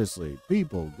honestly,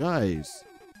 people, guys,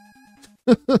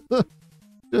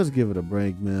 just give it a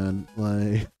break, man.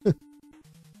 Like,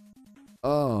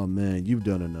 oh man, you've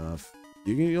done enough.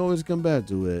 You can always come back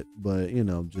to it, but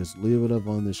just leave it up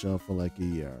on the shelf for like a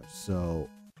year. So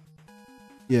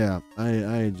yeah,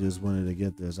 I just wanted to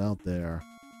get this out there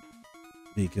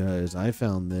because I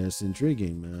found this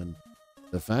intriguing, man.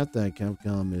 The fact that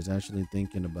Capcom is actually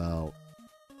thinking about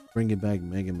bringing back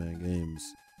Mega Man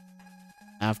games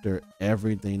after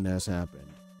everything that's happened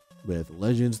with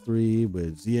Legends 3,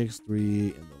 with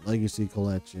ZX3, and the Legacy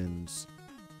collections.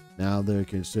 Now they're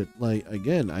considered, like,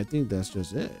 again, I think that's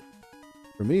just it.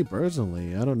 For me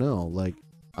personally, I don't know. Like,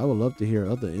 I would love to hear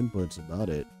other inputs about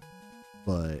it,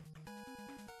 but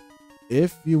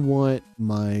if you want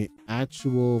my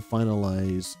actual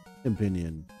finalized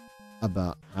opinion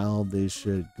about how they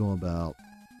should go about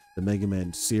the Mega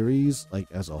Man series, like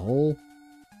as a whole.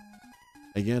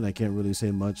 Again, I can't really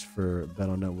say much for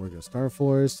Battle Network and Star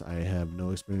Force. I have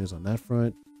no experience on that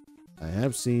front. I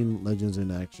have seen Legends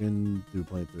in action through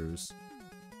playthroughs,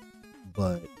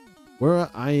 but where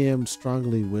I am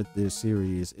strongly with this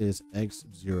series is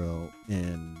X-Zero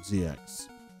and ZX.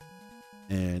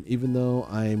 And even though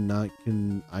I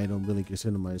don't really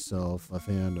consider myself a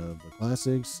fan of the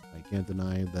classics, I can't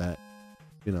deny that,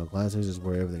 classics is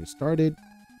where everything started.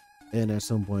 And at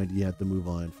some point, you have to move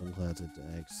on from classic to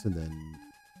X, and then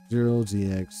Zero,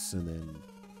 ZX, and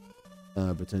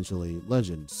then potentially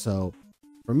Legends. So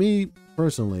for me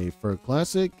personally, for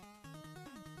classic,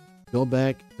 go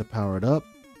back to Power It Up,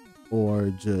 or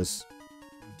just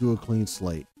do a clean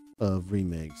slate of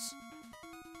remakes.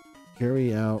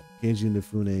 Carry out Keiji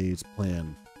Inafune's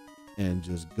plan and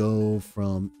just go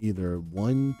from either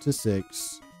 1 to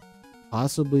 6,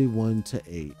 possibly 1 to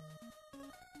 8,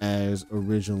 as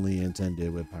originally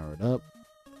intended with Powered Up.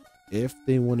 If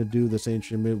they want to do the same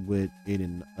treatment with 8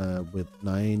 and with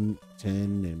 9, 10,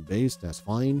 and base, that's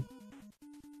fine.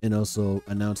 And also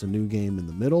announce a new game in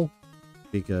the middle,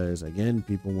 because again,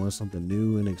 people want something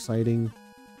new and exciting.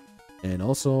 And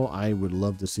also, I would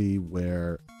love to see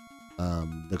where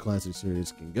the classic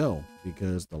series can go,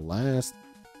 because the last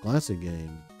classic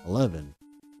game, 11,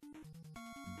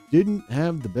 didn't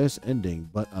have the best ending,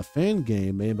 but a fan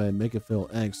game made by Make It Feel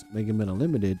X, Mega Man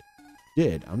Unlimited,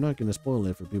 did. I'm not going to spoil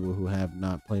it for people who have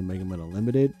not played Mega Man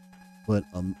Unlimited, but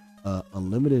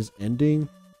Unlimited's ending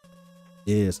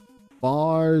is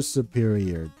far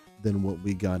superior than what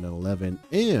we got in 11.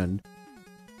 And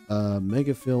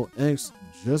Mega Feel X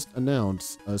just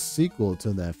announced a sequel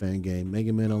to that fan game,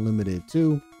 Mega Man Unlimited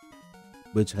 2,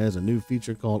 which has a new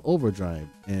feature called Overdrive.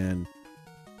 And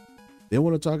they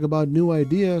want to talk about new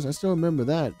ideas. I still remember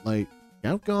that. Like,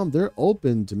 Capcom, they're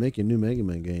open to making new Mega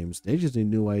Man games. They just need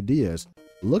new ideas.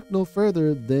 Look no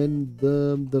further than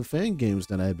the fan games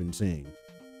that I've been seeing.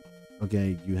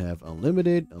 Okay, you have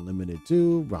Unlimited, Unlimited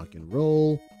 2, Rock and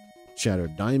Roll,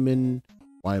 Shattered Diamond,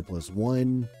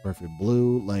 Y+1, Perfect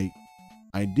Blue. Like,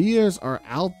 ideas are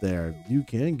out there. You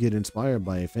can get inspired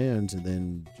by fans and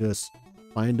then just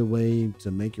find a way to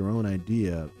make your own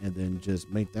idea and then just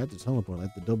make that the selling point,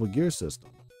 like the Double Gear system.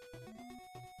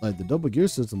 Like, the Double Gear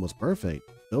system was perfect.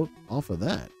 Built off of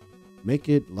that. Make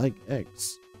it like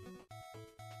X.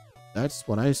 That's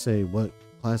what I say what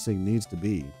classic needs to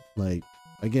be. Like,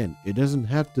 again, it doesn't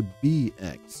have to be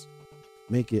X.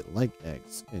 Make it like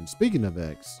X. And speaking of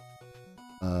X,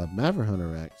 Maverick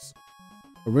Hunter X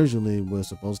originally was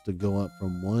supposed to go up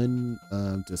from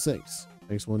 1 to 6.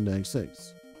 X1 to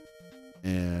X6.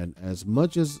 And as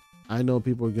much as I know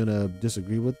people are going to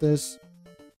disagree with this,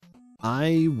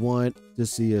 I want to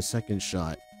see a second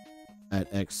shot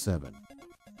at X7.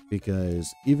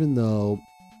 Because even though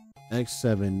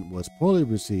X7 was poorly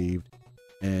received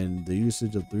and the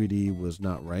usage of 3D was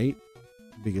not right,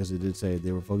 because it did say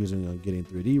they were focusing on getting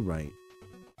 3D right,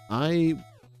 I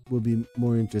would be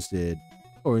more interested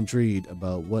or intrigued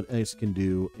about what X can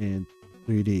do in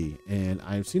 3D. And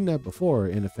I've seen that before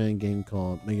in a fan game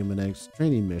called Mega Man X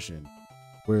Training Mission,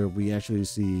 where we actually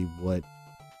see what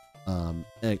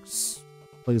X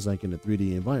plays like in a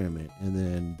 3D environment. And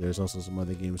then there's also some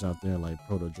other games out there like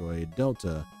Proto Droid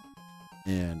Delta.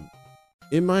 And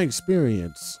in my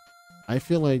experience, I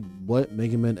feel like what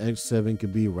Mega Man X7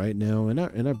 could be right now, and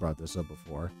I brought this up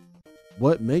before,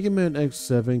 what Mega Man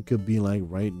X7 could be like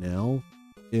right now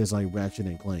is like Ratchet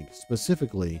and Clank,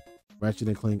 specifically Ratchet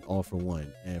and Clank All for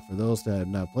One. And for those that have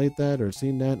not played that or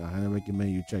seen that, I highly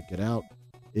recommend you check it out.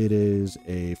 It is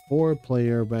a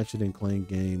 4-player Ratchet and Clank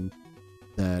game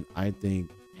that I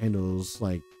think handles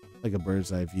like a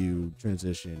bird's eye view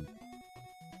transition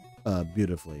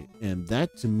beautifully. And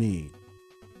that to me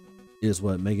is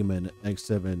what Mega Man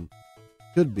X7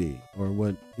 could be, or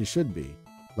what it should be.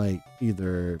 Like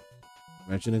either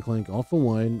Ratchet and Clank All for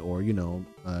One, or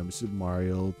Super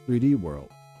Mario 3D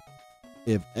World.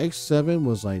 If X7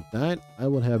 was like that, I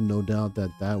would have no doubt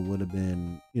that that would have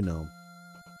been,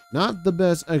 not the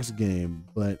best X game,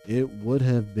 but it would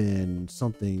have been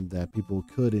something that people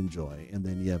could enjoy. And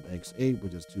then you have X8,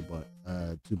 which is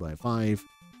 2x5.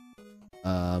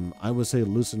 I would say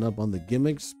loosen up on the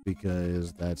gimmicks,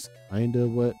 because that's kind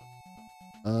of what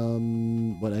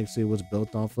X8 was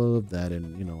built off of, that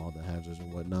and all the hazards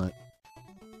and whatnot.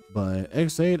 But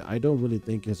X8 I don't really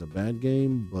think is a bad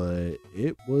game, but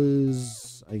it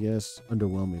was, I guess,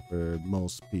 underwhelming for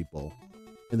most people.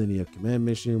 And then you have Command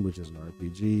Mission, which is an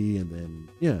RPG, and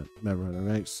then Maverick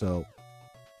Hunter X. So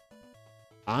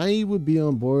I would be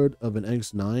on board of an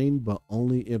X9, but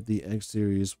only if the X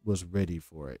series was ready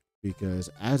for it. Because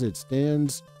as it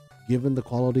stands, given the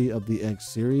quality of the X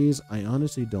series, I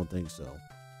honestly don't think so.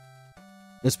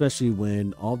 Especially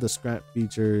when all the scrap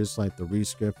features like the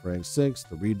rescript for X6,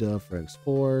 the redub for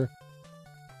X4,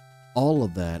 all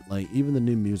of that, like even the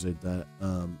new music that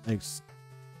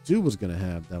X2 was gonna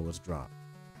have that was dropped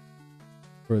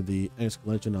for the X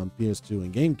collection on PS2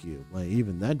 and GameCube, like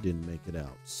even that didn't make it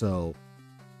out. So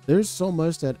there's so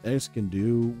much that X can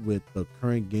do with the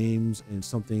current games and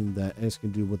something that X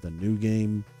can do with a new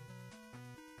game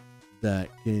that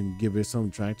can give it some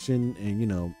traction. And you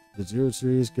know, the Zero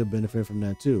series could benefit from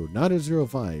that too. Not at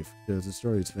 05 because the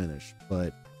story's finished,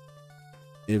 but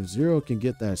if Zero can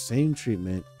get that same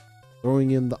treatment,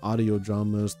 throwing in the audio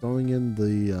dramas, throwing in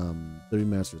the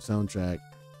remastered soundtrack,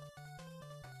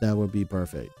 that would be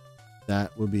perfect.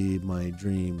 That would be my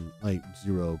dream, like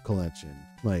Zero collection.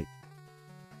 Like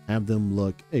have them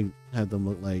look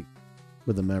like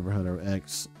with the Maverick Hunter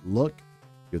X look.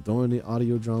 You're throwing the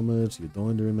audio dramas, you're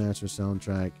throwing the remastered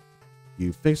soundtrack,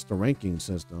 you fix the ranking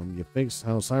system, you fix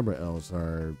how cyber elves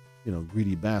are, you know,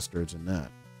 greedy bastards and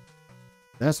that.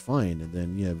 That's fine. And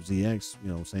then you have ZX,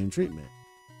 you know, same treatment.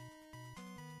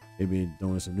 Maybe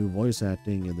doing some new voice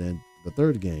acting, and then the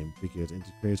third game, because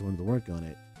Inti Creates wanted to work on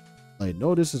it. Like,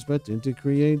 no disrespect to Inti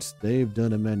Creates, they've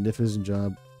done a magnificent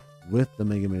job with the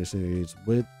Mega Man series,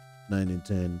 with 9 and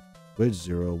 10, with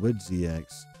Zero, with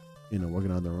ZX, you know,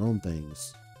 working on their own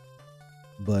things.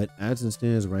 But as it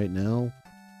stands right now,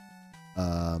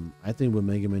 I think what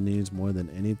Mega Man needs more than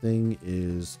anything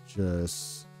is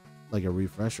just like a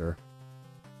refresher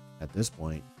at this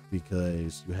point,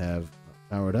 because you have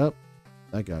Powered Up,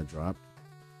 that got dropped.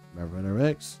 Maverick Hunter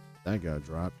X, that got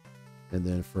dropped. And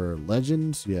then for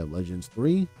Legends, you have Legends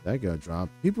 3, that got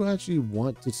dropped. People actually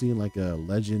want to see like a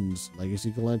Legends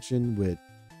Legacy Collection with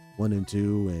 1 and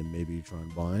 2 and maybe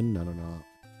Trombone. I don't know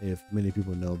if many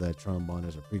people know that Trombone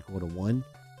is a prequel to 1.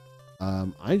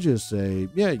 I just say,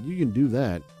 yeah, you can do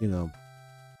that. You know,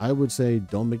 I would say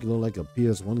don't make it look like a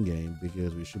PS1 game,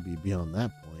 because we should be beyond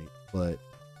that point. But,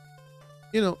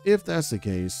 you know, if that's the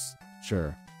case,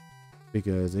 sure.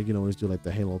 Because they can always do like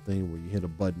the Halo thing where you hit a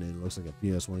button and it looks like a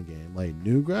PS1 game. Like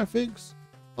new graphics,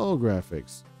 old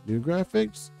graphics, new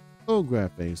graphics, old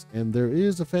graphics. And there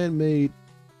is a fan-made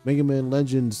Mega Man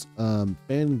Legends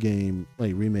fan game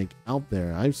like remake out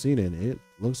there. I've seen it. It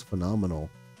looks phenomenal,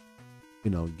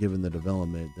 you know, given the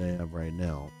development they have right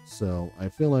now. So I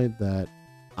feel like that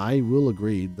I will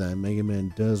agree that Mega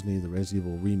Man does need the Resident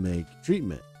Evil remake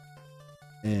treatment.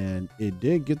 And it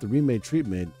did get the remake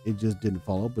treatment, it just didn't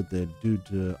follow up with it due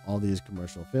to all these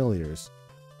commercial failures.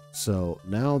 So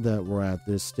now that we're at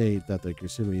this state that they're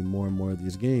considering more and more of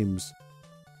these games,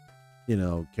 you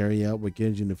know, carry out what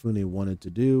Keiji Inafune wanted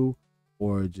to do,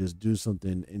 or just do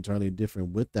something entirely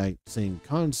different with that same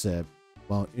concept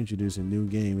while introducing new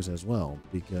games as well.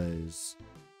 Because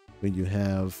when you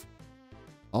have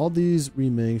all these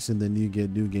remakes and then you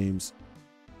get new games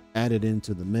added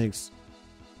into the mix,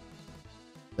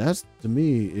 that's, to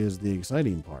me, is the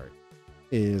exciting part,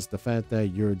 is the fact that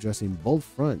you're addressing both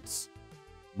fronts,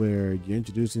 where you're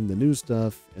introducing the new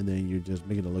stuff and then you're just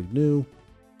making it look new,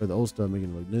 or the old stuff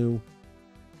making it look new,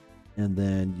 and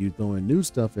then you throw in new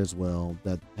stuff as well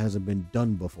that hasn't been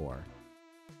done before.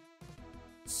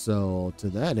 So to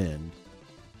that end,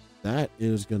 that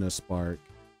is going to spark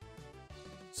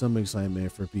some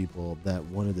excitement for people that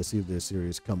wanted to see this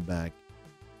series come back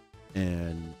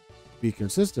and be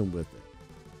consistent with it.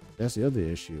 That's the other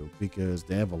issue, because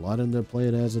they have a lot in their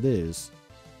plate as it is.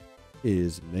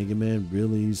 Is Mega Man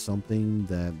really something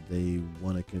that they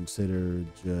want to consider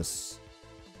just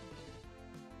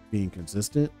being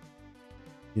consistent?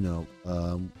 You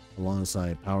know,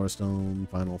 alongside Power Stone,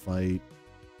 Final Fight,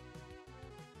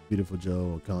 Beautiful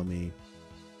Joe, Okami.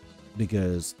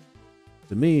 Because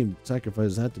to me,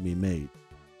 sacrifices have to be made.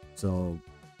 So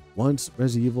once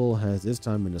Resident Evil has its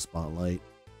time in the spotlight,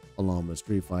 along with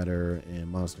Street Fighter and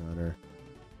Monster Hunter,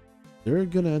 they're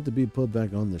gonna have to be put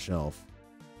back on the shelf.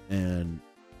 And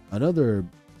another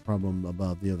problem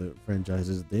about the other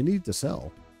franchises, they need to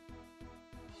sell.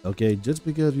 Okay, just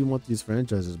because we want these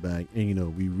franchises back, and you know,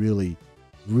 we really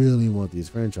want these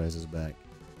franchises back,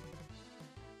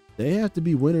 they have to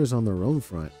be winners on their own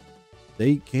front.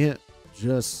 They can't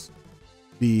just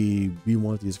be, we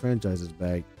want these franchises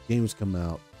back. Games come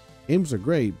out, games are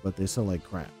great, but they sell like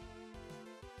crap.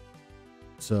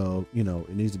 So, you know,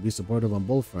 it needs to be supportive on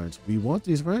both fronts. We want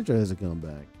these franchises to come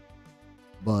back,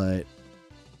 but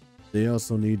they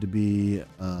also need to be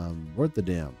worth the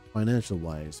damn financial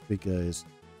wise, because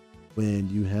when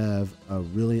you have a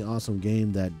really awesome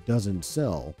game that doesn't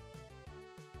sell,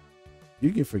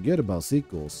 you can forget about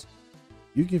sequels.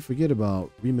 You can forget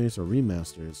about remakes or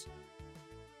remasters.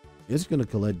 it's going to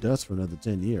collect dust for another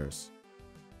 10 years.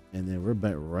 And then we're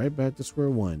right back to square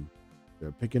one.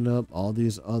 They're picking up all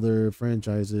these other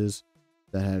franchises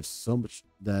that have so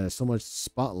much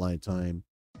spotlight time,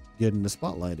 getting the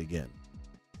spotlight again.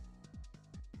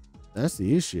 That's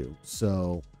the issue.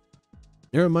 So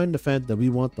never mind the fact that we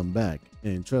want them back.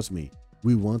 And trust me,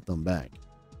 we want them back.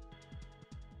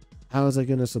 How is that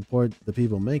going to support the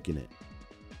people making it?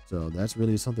 So that's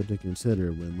really something to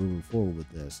consider when moving forward with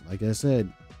this. Like I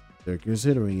said, they're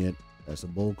considering it. That's a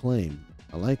bold claim.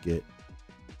 I like it.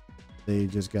 They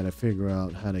just got to figure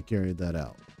out how to carry that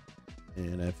out.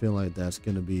 And I feel like that's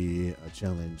going to be a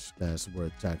challenge that's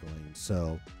worth tackling.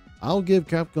 So I'll give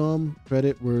Capcom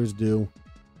credit where it's due.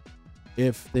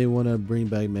 If they want to bring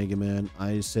back Mega Man,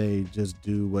 I say just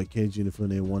do what Keiji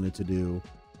Inafune wanted to do.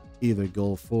 Either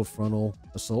go full frontal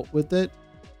assault with it,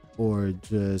 or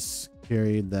just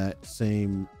carry that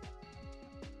same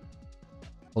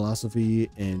philosophy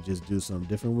and just do something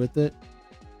different with it.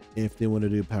 If they want to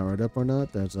do Power It Up or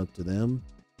not, that's up to them.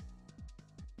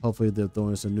 Hopefully they're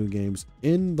throwing some new games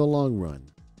in the long run.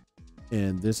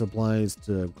 And this applies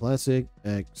to Classic,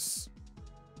 X,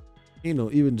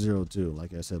 even 02,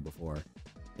 like I said before.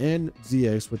 And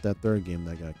ZX with that third game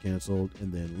that got canceled.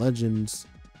 And then Legends.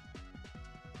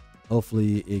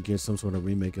 Hopefully it gets some sort of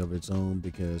remake of its own,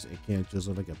 because it can't just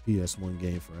look like a PS1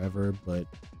 game forever. But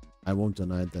I won't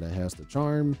deny that it has the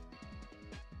charm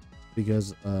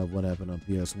because of what happened on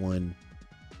PS1.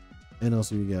 And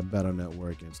also you got Battle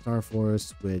Network and Star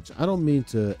Force, which I don't mean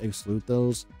to exclude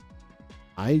those.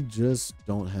 I just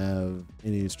don't have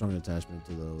any strong attachment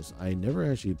to those. I never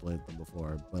actually played them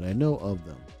before, but I know of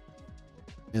them.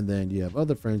 And then you have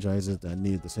other franchises that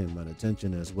need the same amount of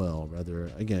attention as well.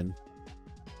 Rather, again,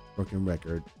 Broken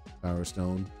Record, Power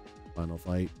Stone, Final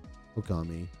Fight,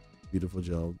 Okami, Beautiful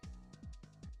Joe.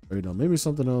 Or, maybe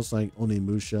something else like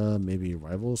Onimusha, maybe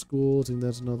Rival School. I think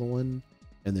that's another one.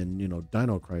 And then,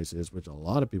 Dino Crisis, which a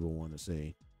lot of people want to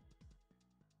see.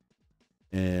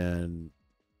 And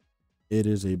it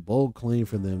is a bold claim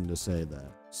for them to say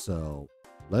that. So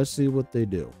let's see what they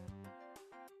do.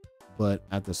 But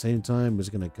at the same time, it's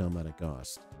going to come at a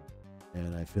cost.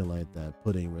 And I feel like that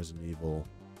putting Resident Evil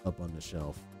up on the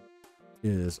shelf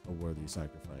is a worthy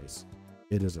sacrifice.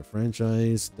 It is a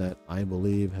franchise that I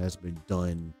believe has been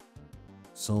done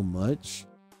so much,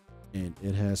 and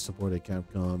it has supported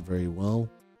Capcom very well.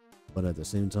 But at the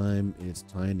same time, it's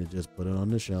time to just put it on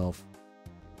the shelf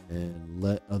and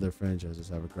let other franchises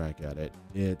have a crack at it.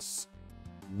 It's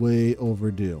way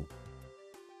overdue.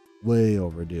 Way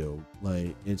overdue.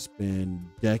 Like, it's been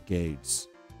decades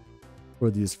for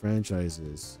these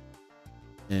franchises.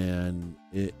 And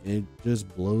it just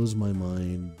blows my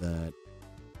mind that,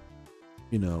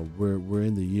 we're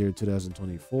in the year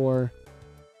 2024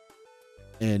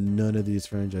 and none of these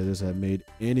franchises have made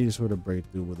any sort of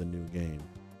breakthrough with a new game.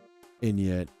 And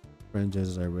yet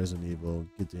franchises like Resident Evil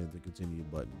get to hit the continue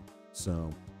button. So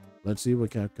let's see what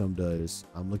Capcom does.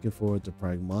 I'm looking forward to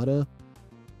Pragmata.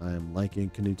 I'm liking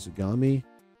Kunitsugami.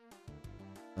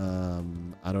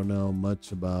 I don't know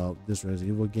much about this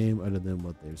Resident Evil game other than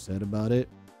what they've said about it.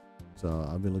 So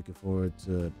I've been looking forward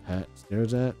to Pat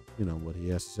Stares At, what he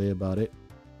has to say about it.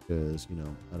 Because,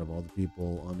 out of all the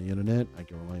people on the internet, I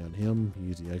can rely on him.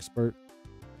 He's the expert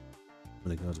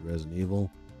when it comes to Resident Evil.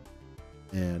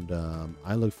 And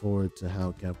I look forward to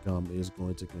how Capcom is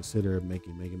going to consider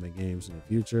making Mega Man games in the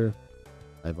future.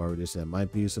 I've already said my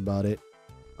piece about it.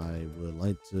 I would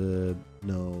like to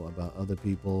know about other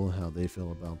people, how they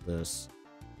feel about this,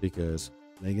 because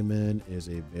Mega Man is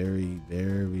a very,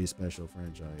 very special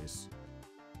franchise.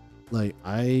 Like,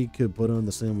 I could put it on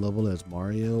the same level as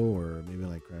Mario or maybe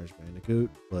like Crash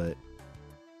Bandicoot, but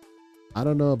I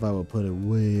don't know if I would put it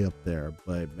way up there.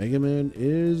 But Mega Man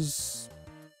is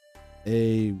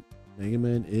a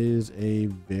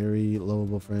very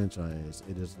lovable franchise.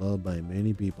 It is loved by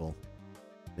many people,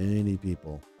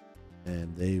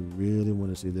 and they really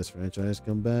want to see this franchise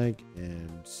come back. And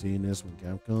seeing this from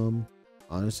Capcom,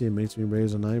 honestly, it makes me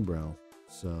raise an eyebrow.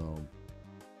 So,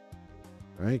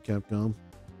 all right, Capcom,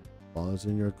 ball is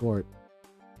in your court.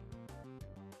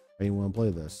 How you want to play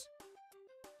this?